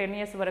 years ఇప్పుడు 10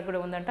 years వరకు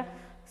కూడా ఉందంట.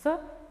 So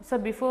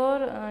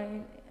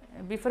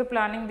before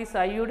planning this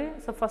ఐయుడ్,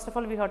 so first of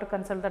all we have to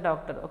consult the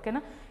doctor.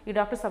 ఓకేనా, ఈ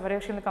డాక్టర్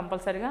పర్యవేక్షణ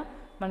కంపల్సరీగా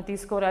మనం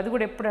తీసుకోవాలి. అది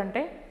కూడా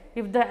ఎప్పుడంటే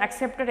if the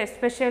accepted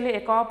especially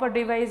A copper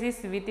device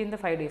is with in the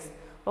 5 days.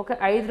 ఒక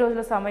 5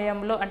 రోజుల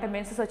సమయంలో అంటే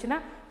మెన్సెస్ వచ్చిన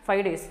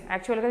 5 days,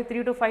 యాక్చువల్గా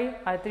 3 to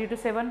 5 3 to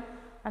 7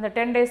 అంత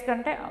 10 days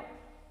కంటే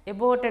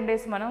అబోవ్ 10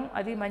 days మనం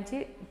అది మంచి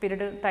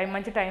పీరియడ్ టైం,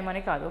 మంచి టైం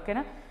అని కాదు.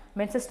 ఓకేనా,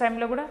 మెన్సెస్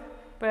టైంలో కూడా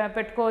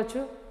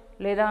పెట్టుకోవచ్చు,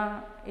 లేదా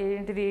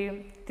ఏంటిది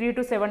 3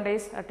 to 7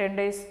 days 10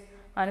 days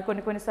అని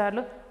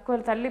కొన్నిసార్లు.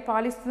 ఒకవేళ తల్లి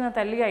పాలిస్తున్న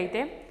తల్లి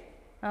అయితే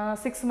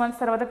 6 months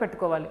తర్వాత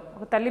పెట్టుకోవాలి.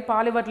 ఒక తల్లి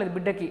పాలు ఇవ్వట్లేదు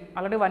బిడ్డకి,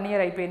 ఆల్రెడీ 1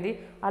 year అయిపోయింది,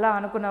 అలా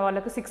అనుకున్న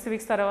వాళ్ళకు 6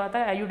 weeks తర్వాత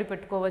ఐయుడి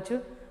పెట్టుకోవచ్చు.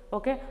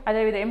 ఓకే,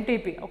 అదేవిధంగా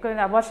ఎంటీపీ ఒకవేళ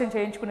అబార్షన్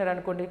చేయించుకున్నారు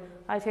అనుకోండి,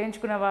 అది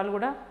చేయించుకున్న వాళ్ళు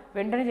కూడా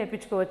వెంటనే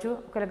చేయించుకోవచ్చు.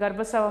 ఒకవేళ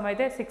గర్భస్రావం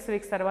అయితే 6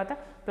 weeks తర్వాత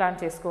ప్లాన్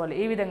చేసుకోవాలి.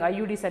 ఈ విధంగా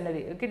ఐయుడీస్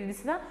అనేది. Okay,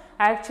 this the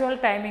actual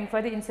timing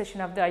for the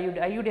insertion of the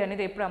IUD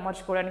అనేది ఎప్పుడు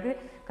అమర్చుకోవడానికి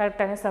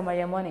కరెక్ట్ అయిన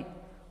సమయము అని.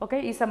 ఓకే,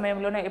 ఈ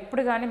సమయంలోనే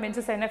ఎప్పుడు కానీ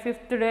మెన్సెస్ అయిన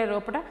 5th day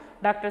లోపల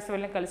డాక్టర్స్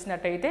వెళ్ళి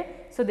కలిసినట్టయితే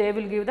so they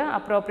will give the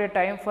appropriate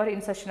time for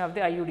insertion of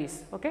the IUDs.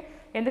 Okay,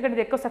 ఎందుకంటే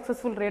ఇది ఎక్కువ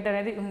సక్సెస్ఫుల్ రేట్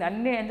అనేది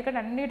ఉంది ఎందుకంటే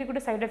అన్నిటికీ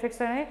కూడా సైడ్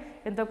ఎఫెక్ట్స్ అనేవి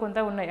ఎంతో కొంత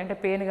ఉన్నాయి. అంటే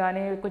పెయిన్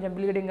కానీ, కొంచెం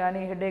బ్లీడింగ్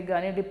కానీ, హెడేక్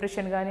కానీ,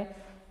 డిప్రెషన్ కానీ,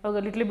 ఒక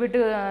little bit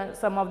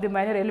some of the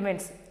minor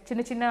elements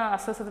చిన్న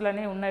అస్వస్థతలు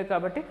అనేవి ఉన్నాయి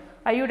కాబట్టి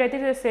ఐయుడ్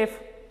అయితే safe.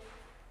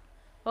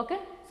 Okay,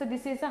 so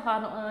this is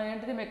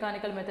ఏంటిది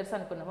మెకానికల్ మెథడ్స్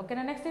అనుకున్నాం.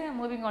 ఓకేనా, next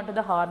moving on to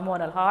the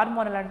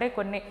hormonal అంటే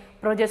కొన్ని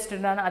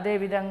ప్రొజెస్టరాన్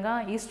అదేవిధంగా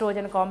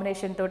ఈస్ట్రోజన్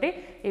కాంబినేషన్ తోటి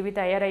ఇవి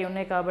తయారై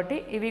ఉన్నాయి కాబట్టి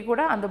ఇవి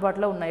కూడా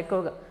అందుబాటులో ఉన్నాయి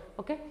ఎక్కువగా.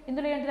 ఓకే,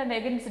 ఇందులో ఏంటిదంటే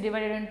again it's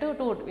divided into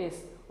 2 ways,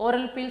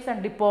 oral pills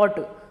and depot.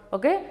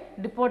 Okay,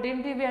 depot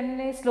ఏంటి, ఇవి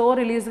అన్నీ స్లో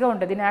రిలీజ్గా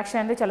ఉంటుంది, దీని యాక్షన్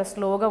అనేది చాలా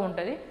స్లోగా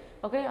ఉంటుంది.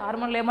 ఓకే,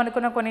 హార్మోన్లు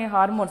ఏమనుకున్న కొన్ని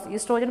హార్మోన్స్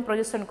ఈస్ట్రోజన్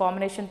ప్రొజెస్టరాన్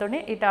కాంబినేషన్తో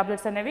ఈ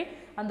టాబ్లెట్స్ అనేవి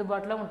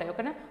అందుబాటులో ఉంటాయి.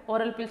 ఓకేనా,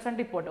 oral pills and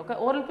depot. Okay,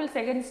 oral pills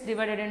again is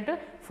divided into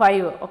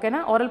 5.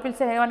 ఓకేనా, ఓరల్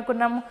పిల్స్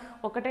ఏమనుకున్నాము,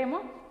 ఒకటేమో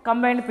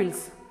కంబైన్డ్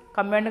పిల్స్,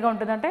 కంబైన్డ్గా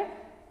ఉంటుందంటే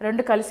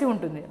 2 కలిసి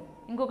ఉంటుంది.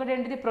 ఇంకొకటి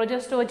ఏంటిది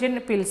ప్రొజెస్ట్రోజన్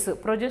పిల్స్,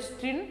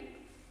 ప్రొజెస్ట్రిన్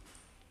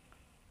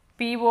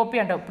POP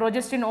అంటాం,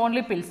 ప్రొజెస్ట్రిన్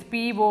ఓన్లీ పిల్స్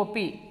POP.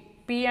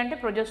 P అంటే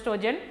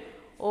ప్రొజెస్ట్రోజన్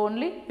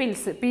ఓన్లీ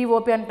పిల్స్,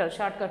 POP అంటారు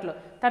షార్ట్కట్లో.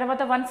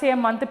 తర్వాత 1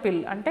 month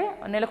పిల్ అంటే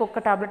నెలకు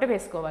 1 టాబ్లెట్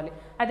వేసుకోవాలి.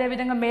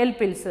 అదేవిధంగా మేల్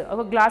పిల్స్,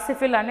 ఒక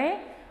గ్లాసిఫిల్ అనే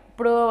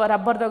ఇప్పుడు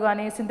రబ్బర్తో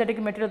కానీ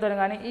సింథటిక్ మెటీరియల్తో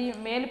కానీ ఈ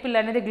మేల్ పిల్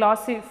అనేది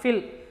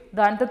గ్లాసిఫిల్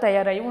దాంతో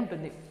తయారై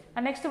ఉంటుంది.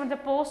 అండ్ నెక్స్ట్ అంటే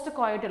పోస్ట్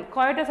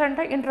కాయిటస్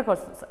అంటే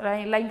ఇంటర్కోర్స్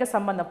లైంగిక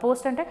సంబంధం,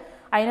 పోస్ట్ అంటే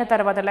అయిన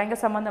తర్వాత, లైంగిక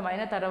సంబంధం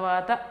అయిన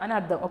తర్వాత అని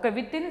అర్థం. ఒక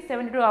వితిన్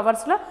 72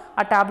 hours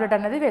ఆ టాబ్లెట్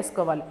అనేది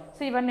వేసుకోవాలి.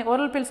 సో ఇవన్నీ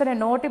ఓరల్ పిల్స్ అనే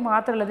నోటి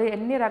మాత్రలు అది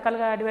ఎన్ని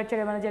రకాలుగా డివైడ్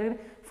చేయడం అనేది జరిగింది,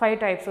 5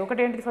 types.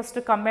 ఒకటి ఏంటి, ఫస్ట్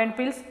కంబైన్డ్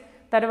పిల్స్,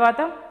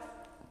 తర్వాత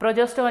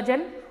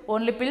ప్రొజెస్ట్రోజన్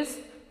ఓన్లీ పిల్స్,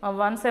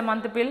 1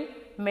 month పిల్,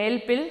 మేల్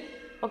పిల్,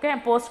 ఓకే,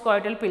 పోస్ట్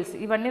కాయిటల్ పిల్స్,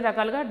 ఇవన్నీ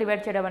రకాలుగా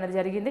డివైడ్ చేయడం అనేది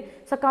జరిగింది.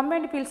 సో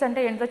కంబైన్డ్ పిల్స్ అంటే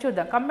ఏంటో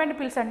చూద్దాం. కంబైన్డ్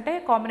పిల్స్ అంటే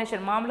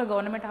కాంబినేషన్, మామూలుగా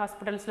గవర్నమెంట్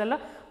హాస్పిటల్స్లలో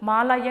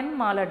మాలయన్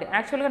మాలడ్,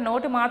 యాక్చువల్గా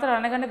నోటి మాత్రం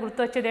అనగానే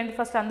గుర్తు వచ్చేది ఏంటి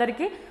ఫస్ట్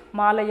అందరికీ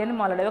మాలయన్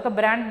మాలడ్, ఒక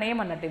బ్రాండ్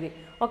నేమ్ అన్నట్టు ఇది.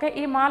 ఓకే,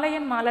 ఈ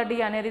మాలయన్ మాలడి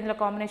అనేది ఇందులో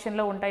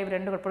కాంబినేషన్లో ఉంటాయి, ఇవి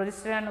రెండు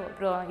ప్రొజెస్టరాన్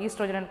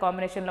ఈస్ట్రోజన్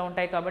కాంబినేషన్లో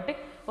ఉంటాయి కాబట్టి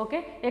ఓకే,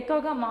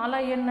 ఎక్కువగా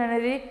మాలయన్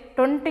అనేది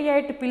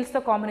 28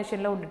 పిల్స్తో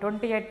కాంబినేషన్లో ఉంది.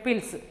 28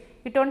 పిల్స్.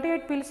 ఈ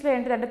 28 పిల్స్లో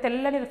ఏంటిదంటే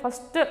తెల్లని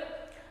ఫస్ట్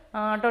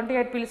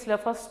 28 పిల్స్లో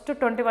ఫస్ట్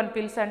 21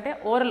 పిల్స్ అంటే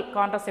ఓరల్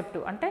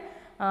కాంట్రాసెప్టివ్, అంటే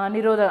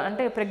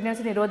అంటే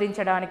ప్రెగ్నెన్సీ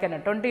నిరోధించడానికి అన్న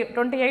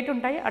 28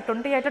 ఉంటాయి. ఆ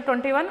 28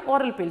 21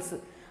 ఓరల్ పిల్స్.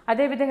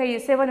 అదేవిధంగా ఈ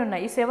 7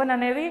 ఉన్నాయి. ఈ 7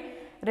 అనేవి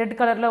రెడ్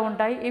కలర్లో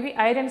ఉంటాయి. ఇవి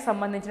ఐరన్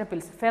సంబంధించిన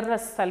పిల్స్,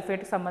 ఫెర్రస్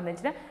సల్ఫేట్కి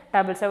సంబంధించిన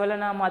టాబ్లెట్స్.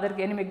 ఎవరైనా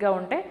మదర్కి ఎనిమిక్గా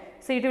ఉంటే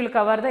so it will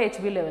cover the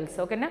HB levels.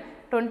 ఓకేనా,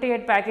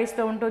 28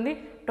 ప్యాకేజ్తో ఉంటుంది.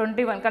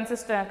 21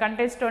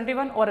 contains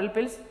 21 oral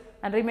pills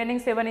and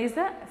remaining 7 is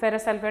the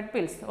ferrous sulphate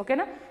pills.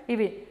 ఓకేనా,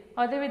 ఇవి.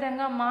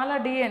 అదేవిధంగా మాలా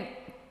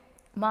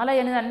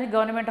అనేది అన్ని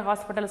గవర్నమెంట్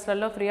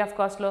హాస్పిటల్స్లలో ఫ్రీ ఆఫ్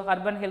కాస్ట్లో,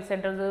 urban health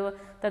centres,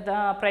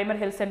 primary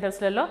health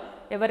సెంటర్స్లలో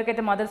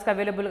ఎవరికైతే మదర్స్కి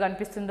అవైలబుల్గా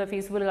అనిపిస్తుందో,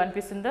 ఫీజిబుల్గా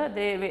అనిపిస్తుందో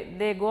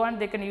they go and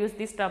they can use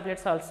these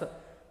tablets also.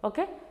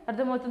 Okay,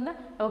 అర్థమవుతుందా?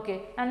 Okay,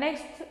 and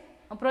next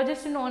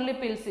progestin only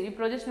pills. ఈ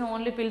ప్రొజెస్టిన్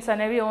ఓన్లీ పిల్స్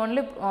అనేవి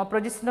ఓన్లీ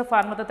ప్రొజెస్టిన్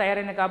ఫార్మాతో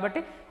తయారైనవి కాబట్టి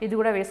ఇది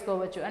కూడా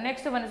వేసుకోవచ్చు. And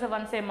next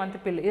one same month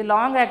పిల్. ఇది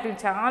లాంగ్ యాక్టింగ్,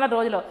 చాలా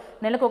రోజులు,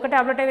 నెలకు ఒక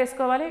టాబ్లెటే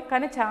వేసుకోవాలి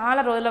కానీ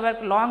చాలా రోజుల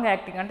వరకు లాంగ్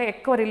యాక్టింగ్, అంటే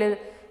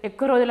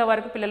ఎక్కువ రోజుల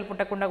వరకు పిల్లలు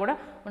పుట్టకుండా కూడా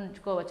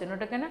ఉంచుకోవచ్చు.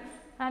 ఓకేనా,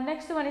 and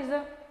next one is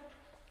the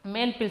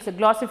male pills.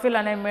 గ్లాసిఫిల్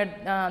అనే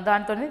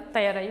దాంతో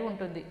తయారై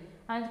ఉంటుంది.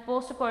 And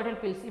post coital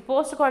pills. ఈ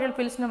పోస్ట్ కాయిటల్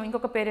పిల్స్ను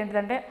ఇంకొక పేరు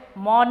ఏంటంటే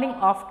మార్నింగ్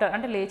ఆఫ్టర్,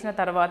 అంటే లేచిన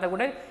తర్వాత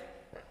కూడా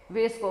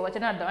వేసుకోవచ్చు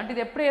అని అర్థం. అంటే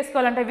ఇది ఎప్పుడు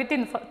వేసుకోవాలంటే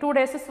వితిన్ 2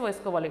 days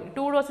వేసుకోవాలి.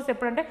 2 doses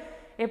ఎప్పుడంటే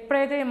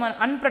ఎప్పుడైతే మన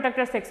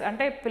అన్ప్రొటెక్టెడ్ సెక్స్,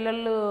 అంటే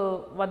పిల్లలు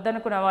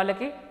వద్దనుకున్న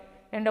వాళ్ళకి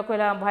అండ్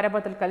ఒకవేళ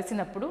భార్యాభర్తలు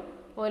కలిసినప్పుడు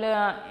ఒకవేళ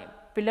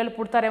పిల్లలు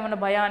పుడతారేమన్న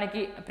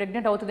భయానికి,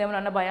 ప్రెగ్నెంట్ అవుతుందేమో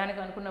అన్న భయానికి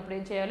అనుకున్నప్పుడు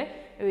ఏం చేయాలి,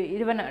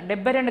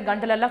 72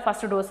 గంటలల్లో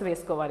ఫస్ట్ డోస్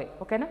వేసుకోవాలి.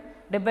 ఓకేనా,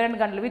 72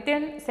 గంటలు,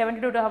 within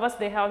 72 hours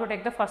they have to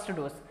take the first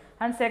dose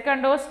and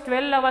second dose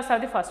 12 hours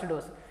of the first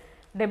dose.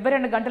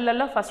 72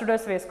 గంటలలో ఫస్ట్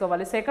డోస్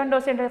వేసుకోవాలి. సెకండ్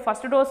డోస్ ఏంటంటే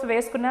ఫస్ట్ డోస్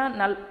వేసుకున్న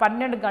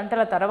 12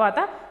 గంటల తర్వాత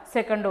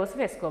సెకండ్ డోస్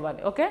వేసుకోవాలి.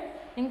 ఓకే,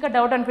 ఇంకా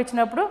డౌట్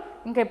అనిపించినప్పుడు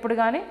ఇంకా ఎప్పుడు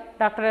కానీ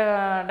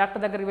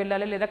డాక్టర్ దగ్గరికి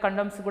వెళ్ళాలి, లేదా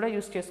కండోమ్స్ కూడా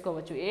యూస్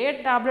చేసుకోవచ్చు. ఏ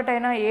టాబ్లెట్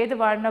అయినా ఏది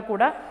వాడినా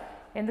కూడా,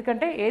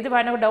 ఎందుకంటే ఏది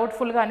వాడినా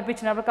డౌట్ఫుల్గా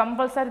అనిపించినప్పుడు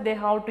compulsory they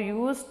have to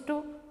use to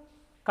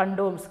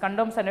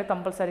condoms అనేవి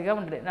కంపల్సరీగా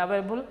ఉండదు.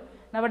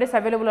 నవడేస్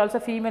available also,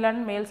 female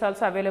and males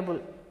also available.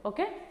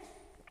 Okay,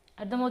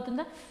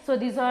 అర్థమవుతుందా? So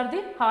these are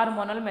the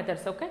hormonal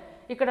methods. Okay,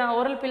 ఇక్కడ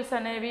ఓరల్ పిల్స్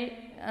అనేవి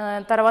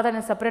తర్వాత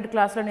నేను సపరేట్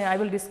క్లాస్లో I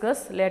will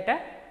discuss later.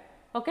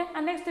 Okay,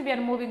 and next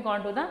we are moving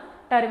on to the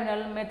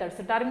terminal methods.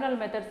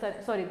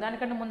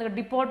 దానికంటే ముందుగా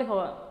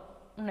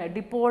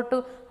deport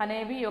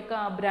అనేవి ఒక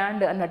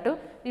బ్రాండ్ అన్నట్టు.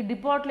 ఈ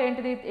డిపోర్ట్లో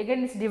ఏంటిది,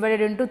 again it's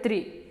divided into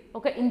 3.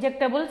 Okay,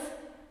 injectables,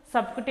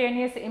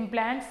 subcutaneous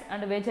implants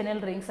and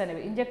vaginal rings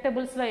అనేవి.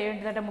 ఇంజెక్టబుల్స్లో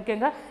ఏంటిదంటే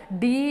ముఖ్యంగా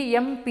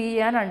డిఎంపి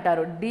అని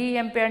అంటారు.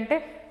 డిఎంపి అంటే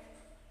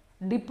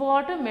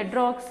డిపోట్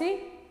మెడ్రాక్సీ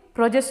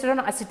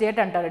ప్రొజెస్టెరాన్ అసిటేట్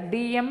అంటారు.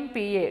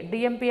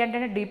 డిఎంపి అంటే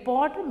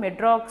depot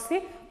మెడ్రాక్సీ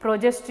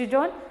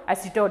progesterone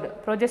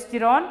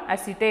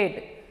acetate,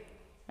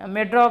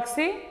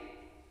 మెడ్రాక్సీ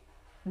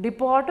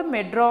depot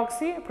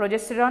మెడ్రాక్సీ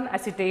progesterone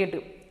acetate.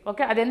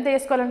 Okay, అది ఎంత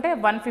వేసుకోవాలంటే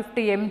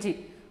 150 mg.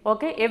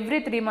 ఓకే, ఎవ్రీ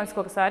 3 monthsకి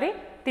ఒకసారి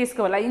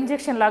తీసుకోవాలి.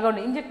 ఇంజెక్షన్ లాగా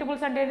ఉంది.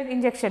 ఇంజెక్టబుల్స్ అంటే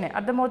ఇంజెక్షనే,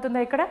 అర్థమవుతుందా?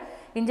 ఇక్కడ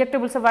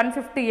ఇంజెక్టబుల్స్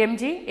 150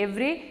 mg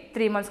ఎవ్రీ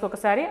 3 monthsకి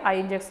ఒకసారి ఆ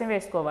ఇంజెక్షన్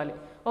వేసుకోవాలి.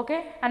 ఓకే,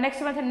 అండ్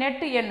నెక్స్ట్ మంచి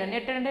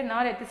నెట్ అంటే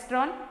నార్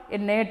ఎథిస్ట్రాన్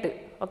ఎన్నేట్.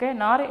 ఓకే,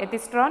 నార్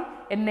ఎథిస్ట్రాన్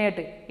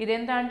ఎన్నేట్ ఇది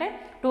ఎంత అంటే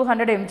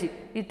 200 mg.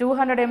 ఈ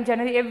 200 mg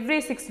అనేది ఎవ్రీ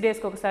 6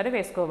 daysకి ఒకసారి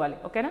వేసుకోవాలి.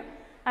 ఓకేనా,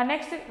 and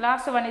next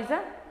last one is the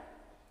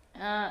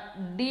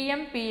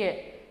డిఎంపిఏ,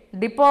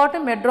 depot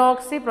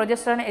మెడ్రాక్సీ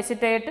progesterone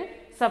acetate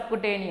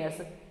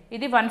subcutaneous.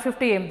 ఇది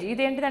 150 mg.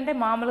 ఇది ఏంటిదంటే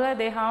మామూలుగా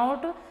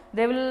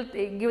they will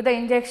give the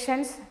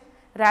injections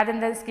rather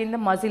than skin the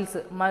muscles.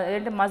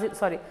 అంటే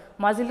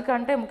మజిల్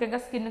కంటే ముఖ్యంగా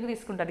స్కిన్కి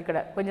తీసుకుంటారు ఇక్కడ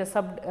కొంచెం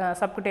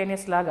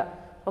సబ్క్యూటేనియస్ లాగా.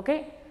 ఓకే,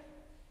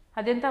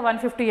 అదెంత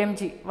 150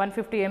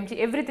 mg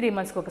ఎవ్రీ 3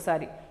 monthsకి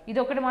ఒకసారి. ఇది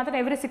ఒకటి మాత్రం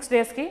ఎవ్రీ 6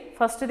 daysకి,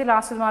 ఫస్ట్ది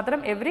లాస్ట్ది మాత్రం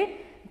ఎవ్రీ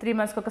 3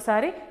 monthsకి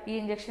ఒకసారి ఈ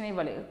ఇంజెక్షన్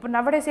ఇవ్వాలి. ఇప్పుడు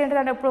నవడేస్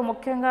ఏంటంటే ఇప్పుడు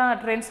ముఖ్యంగా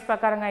ట్రెండ్స్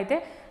ప్రకారంగా అయితే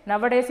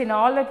నవడేస్ ఇన్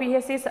ఆల్ ద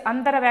పిహెచ్సిస్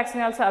అంతర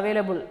vaccine also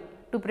available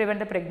to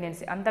prevent the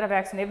pregnancy. అంతర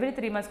వ్యాక్సిన్ ఎవ్రీ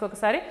 3 monthsకి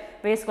ఒకసారి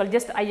వేసుకోవాలి.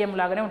 జస్ట్ ఐఎం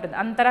లాగానే ఉంటుంది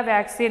అంతర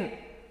vaccine.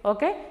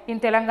 Okay, in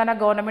Telangana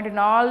government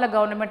in all the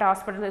government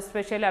hospital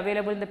especially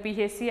available in the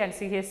PHC and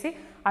CHC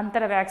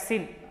అంతర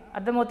vaccine.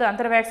 అర్థమవుతుంది,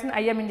 అంతర vaccine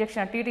IIM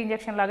injection, TT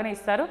injection లాగానే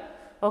ఇస్తారు.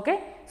 Okay,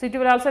 so it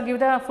will also give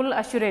the full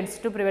assurance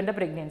to prevent the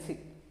pregnancy.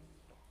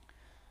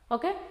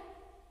 Okay,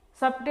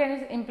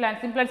 subcutaneous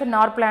implants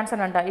Nar plants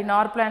అని అంట. ఈ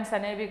నార్ plants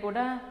అనేవి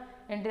కూడా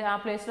ఏంటి ఆ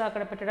ప్లేస్లో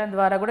అక్కడ పెట్టడం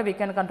ద్వారా కూడా we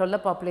can control the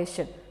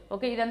population.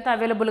 Okay, ఇదంతా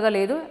అవైలబుల్గా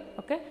లేదు.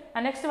 Okay,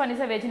 and next one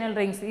is the vaginal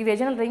rings. ఈ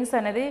వెజినల్ రింగ్స్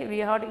అనేది we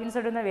have to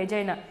insert in the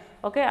vagina.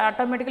 Okay,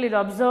 automatically ఇది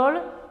అబ్జర్వ్డ్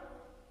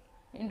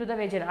ఇంటూ ద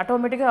వెజైనా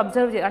ఆటోమేటిక్గా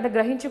అబ్జర్వ్ అంటే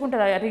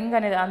గ్రహించుకుంటుంది ఆ రింగ్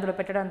అనేది అందులో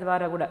పెట్టడం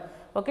ద్వారా కూడా.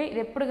 ఓకే, ఇది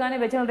ఎప్పుడు కానీ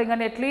వెజైనల్ రింగ్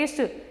అనేది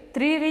అట్లీస్ట్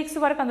 3 weeks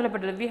వరకు అందులో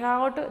పెట్టాలి. We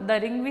have to the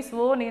ring is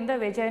own in the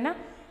vagina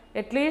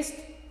at least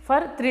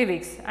for 3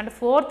 weeks and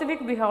 4th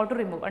week we have to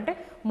remove. అంటే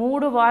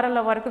 3 వారాల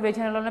వరకు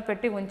వెజైనాలోనే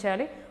పెట్టి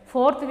ఉంచాలి.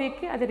 4th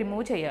weekకి అది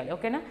రిమూవ్ చేయాలి.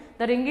 ఓకేనా,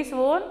 the ring is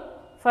own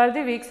for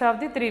the weeks of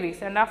the 3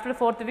 weeks and after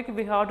 4th week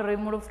we have to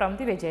remove from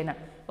the vagina.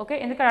 Okay,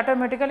 ఎందుకంటే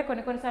automatically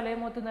కొన్నిసార్లు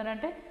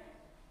ఏమవుతుందంటే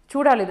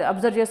చూడాలి, ఇది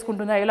అబ్జర్వ్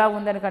చేసుకుంటుందా ఎలా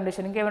ఉందని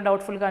కండిషన్, ఇంకేమైనా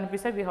డౌట్ఫుల్గా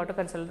అనిపిస్తే we have to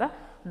consult the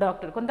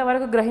doctor.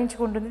 కొంతవరకు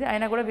గ్రహించుకుంటుంది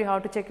అయినా కూడా we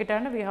have to check it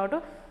and we have to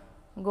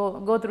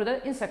go through the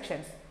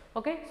instructions.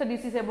 Okay, so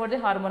this is about the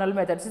hormonal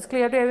methods. It's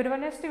clear to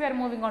everyone. Next we are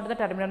moving on to the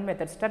terminal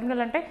methods. Terminal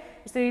అంటే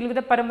it's deal with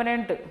the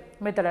permanent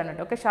method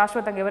అన్నట్టు. Okay,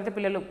 శాశ్వతంగా ఎవరైతే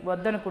పిల్లలు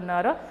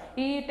వద్దనుకున్నారో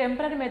ఈ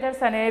temporary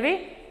methods అనేవి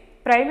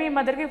primary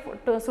మదర్కి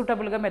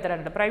సూటబుల్గా method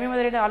అంట. Primary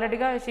mother అయితే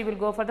ఆల్రెడీగా she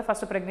will go for the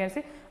first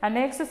pregnancy and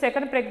next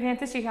second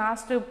pregnancy she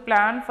has to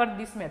plan for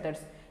these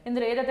methods.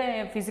 ఇందులో ఏదైతే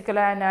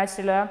ఫిజికలా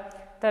న్యాచురలా,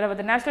 తర్వాత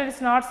natural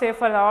is not safe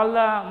for all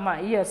the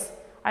years,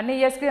 అన్ని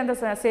ఇయర్స్కి అంత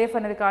సేఫ్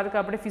అనేది కాదు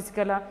కాబట్టి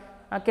ఫిజికలా,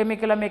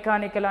 కెమికల్,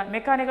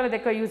 మెకానికల్ అది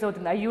ఎక్కువ యూజ్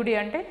అవుతుంది. ఐయుడి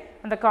అంటే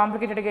అంత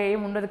కాంప్లికేటెడ్గా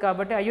ఏమి ఉండదు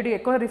కాబట్టి ఐయుడి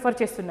ఎక్కువ రిఫర్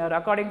చేస్తున్నారు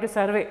అకార్డింగ్ టు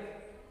సర్వే.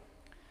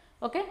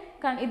 ఓకే,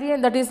 కానీ ఇది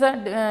that is the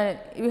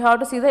we have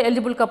to see the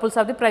eligible couples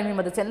of the primary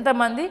mothers.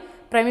 ఎంతమంది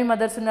ప్రైమరీ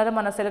మదర్స్ ఉన్నారో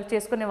మనం సెలెక్ట్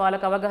చేసుకుని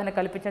వాళ్ళకి అవగాహన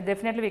కల్పించాలి.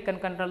 Definitely we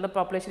can control the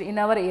population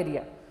in our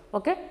area.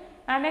 Okay,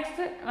 and next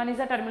one is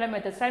the terminal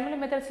methods. Terminal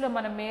మెథడ్స్లో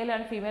మనం male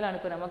and female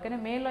అనుకున్నాం. ఓకేనా,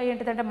 మేల్లో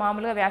ఏంటిదంటే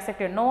మామూలుగా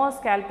వ్యాసెక్టమీ, నో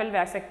స్కాల్పెల్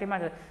వ్యాసెక్టమీ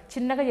అంటారు.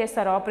 చిన్నగా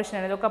చేస్తారు ఆపరేషన్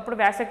అనేది. ఒకప్పుడు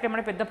వ్యాసెక్టమీ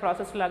అంటే పెద్ద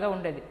ప్రాసెస్ లాగా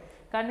ఉండేది,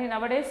 కానీ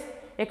నవడేస్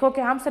ఎక్కువ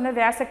క్యాంప్స్ అనేది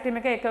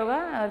వ్యాసెక్టమీకే ఎక్కువగా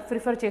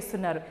ప్రిఫర్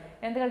చేస్తున్నారు.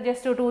 ఎందుకంటే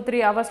జస్ట్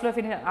 2-3 అవర్స్లో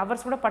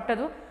అవర్స్ కూడా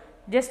పట్టదు,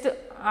 జస్ట్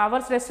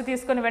అవర్స్ రెస్ట్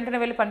తీసుకొని వెంటనే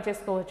వెళ్ళి పని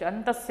చేసుకోవచ్చు.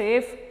 అంత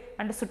safe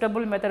and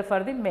suitable method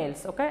for the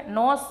males. Okay,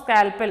 no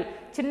scalpel,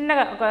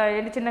 చిన్నగా ఒక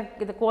చిన్న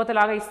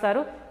కోతలాగా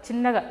ఇస్తారు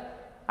చిన్నగా,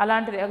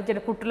 అలాంటిది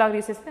చిన్న కుట్టులాగా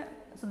తీసేస్తే.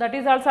 So that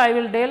is also I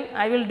will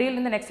deal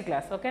in the next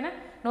class. ఓకేనా,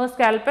 no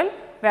scalpel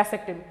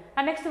vasectomy.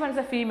 And next one is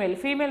the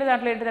female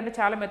దాంట్లో ఏంటంటే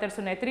చాలా మెథడ్స్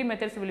ఉన్నాయి. 3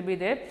 methods will be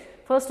there.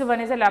 First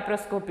one is a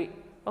laparoscopy.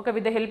 Okay,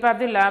 with the help of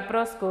the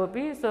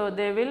laparoscopy, so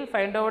they will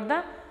find out the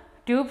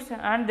tubes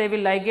and they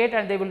will ligate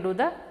and they will do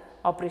the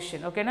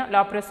operation. ఓకేనా,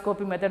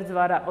 laparoscopy method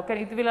ద్వారా. Okay,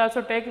 it will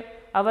also take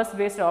hours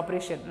based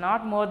operation,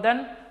 not more than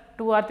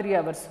 2 or 3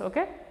 hours.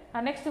 Okay,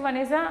 and next one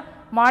is a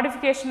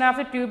modification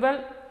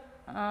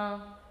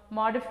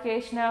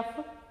of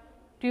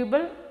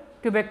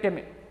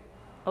tubectomy.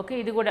 Okay,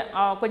 ఇది కూడా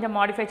కొంచెం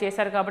modify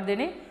చేశారు కాబట్టి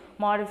దీన్ని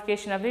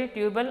modification of the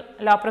tubal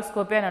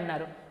laparoscopy అని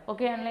అన్నారు.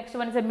 Okay, and next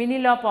one is mini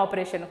lap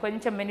operation.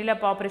 కొంచెం mini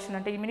lap operation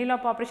అంటే ఈ మినీ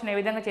లాప్ ఆపరేషన్ ఏ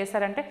విధంగా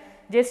చేస్తారంటే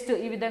జస్ట్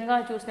ఈ విధంగా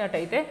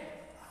చూసినట్టయితే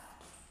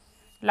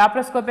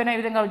లాప్రోస్కోపీ అనే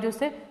విధంగా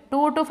చూస్తే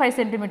 2 to 5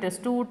 centimeters,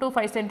 2 to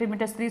 5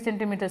 centimeters, 3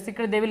 centimeters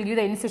ఇక్కడ they will give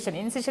the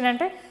incision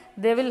అంటే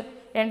దే విల్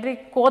ఎంట్రీ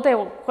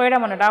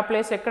కోయడం అన్నట్టు. ఆ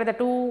ప్లేస్ ఎక్కడైతే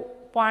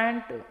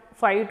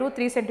 2.5 to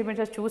 3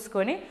 centimeters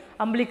చూసుకొని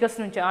అంబ్లికస్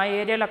నుంచి ఆ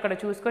ఏరియాలో అక్కడ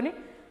చూసుకొని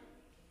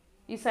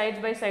ఈ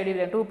సైడ్స్ బై సైడ్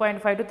ఇది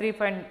 2.5 to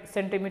 3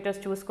 centimeters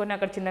చూసుకొని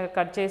అక్కడ చిన్నగా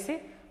కట్ చేసి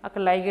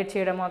అక్కడ లైగేట్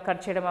చేయడం,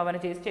 కట్ చేయడం అవన్నీ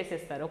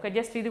చేసేస్తారు. ఓకే,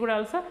 జస్ట్ ఇది కూడా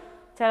ఆల్సో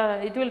చాలా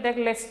it will take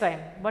less time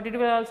but it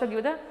will also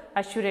give the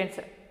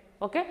assurance.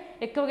 Okay,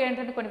 ఎక్కువగా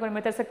ఏంటంటే కొన్ని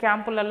మెథడ్స్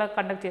క్యాంపులలో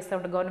కండక్ట్ చేస్తూ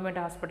ఉంటారు గవర్నమెంట్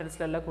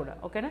హాస్పిటల్స్లలో కూడా.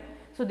 ఓకేనా,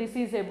 so this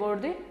is about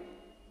the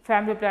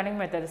family planning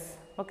methods.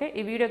 Okay,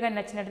 ఈ వీడియో కానీ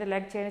నచ్చినట్లయితే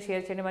లైక్ చేయండి,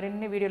 షేర్ చేయండి.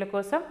 మరిన్ని వీడియోల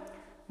కోసం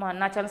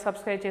నా ఛానల్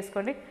సబ్స్క్రైబ్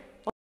చేసుకోండి.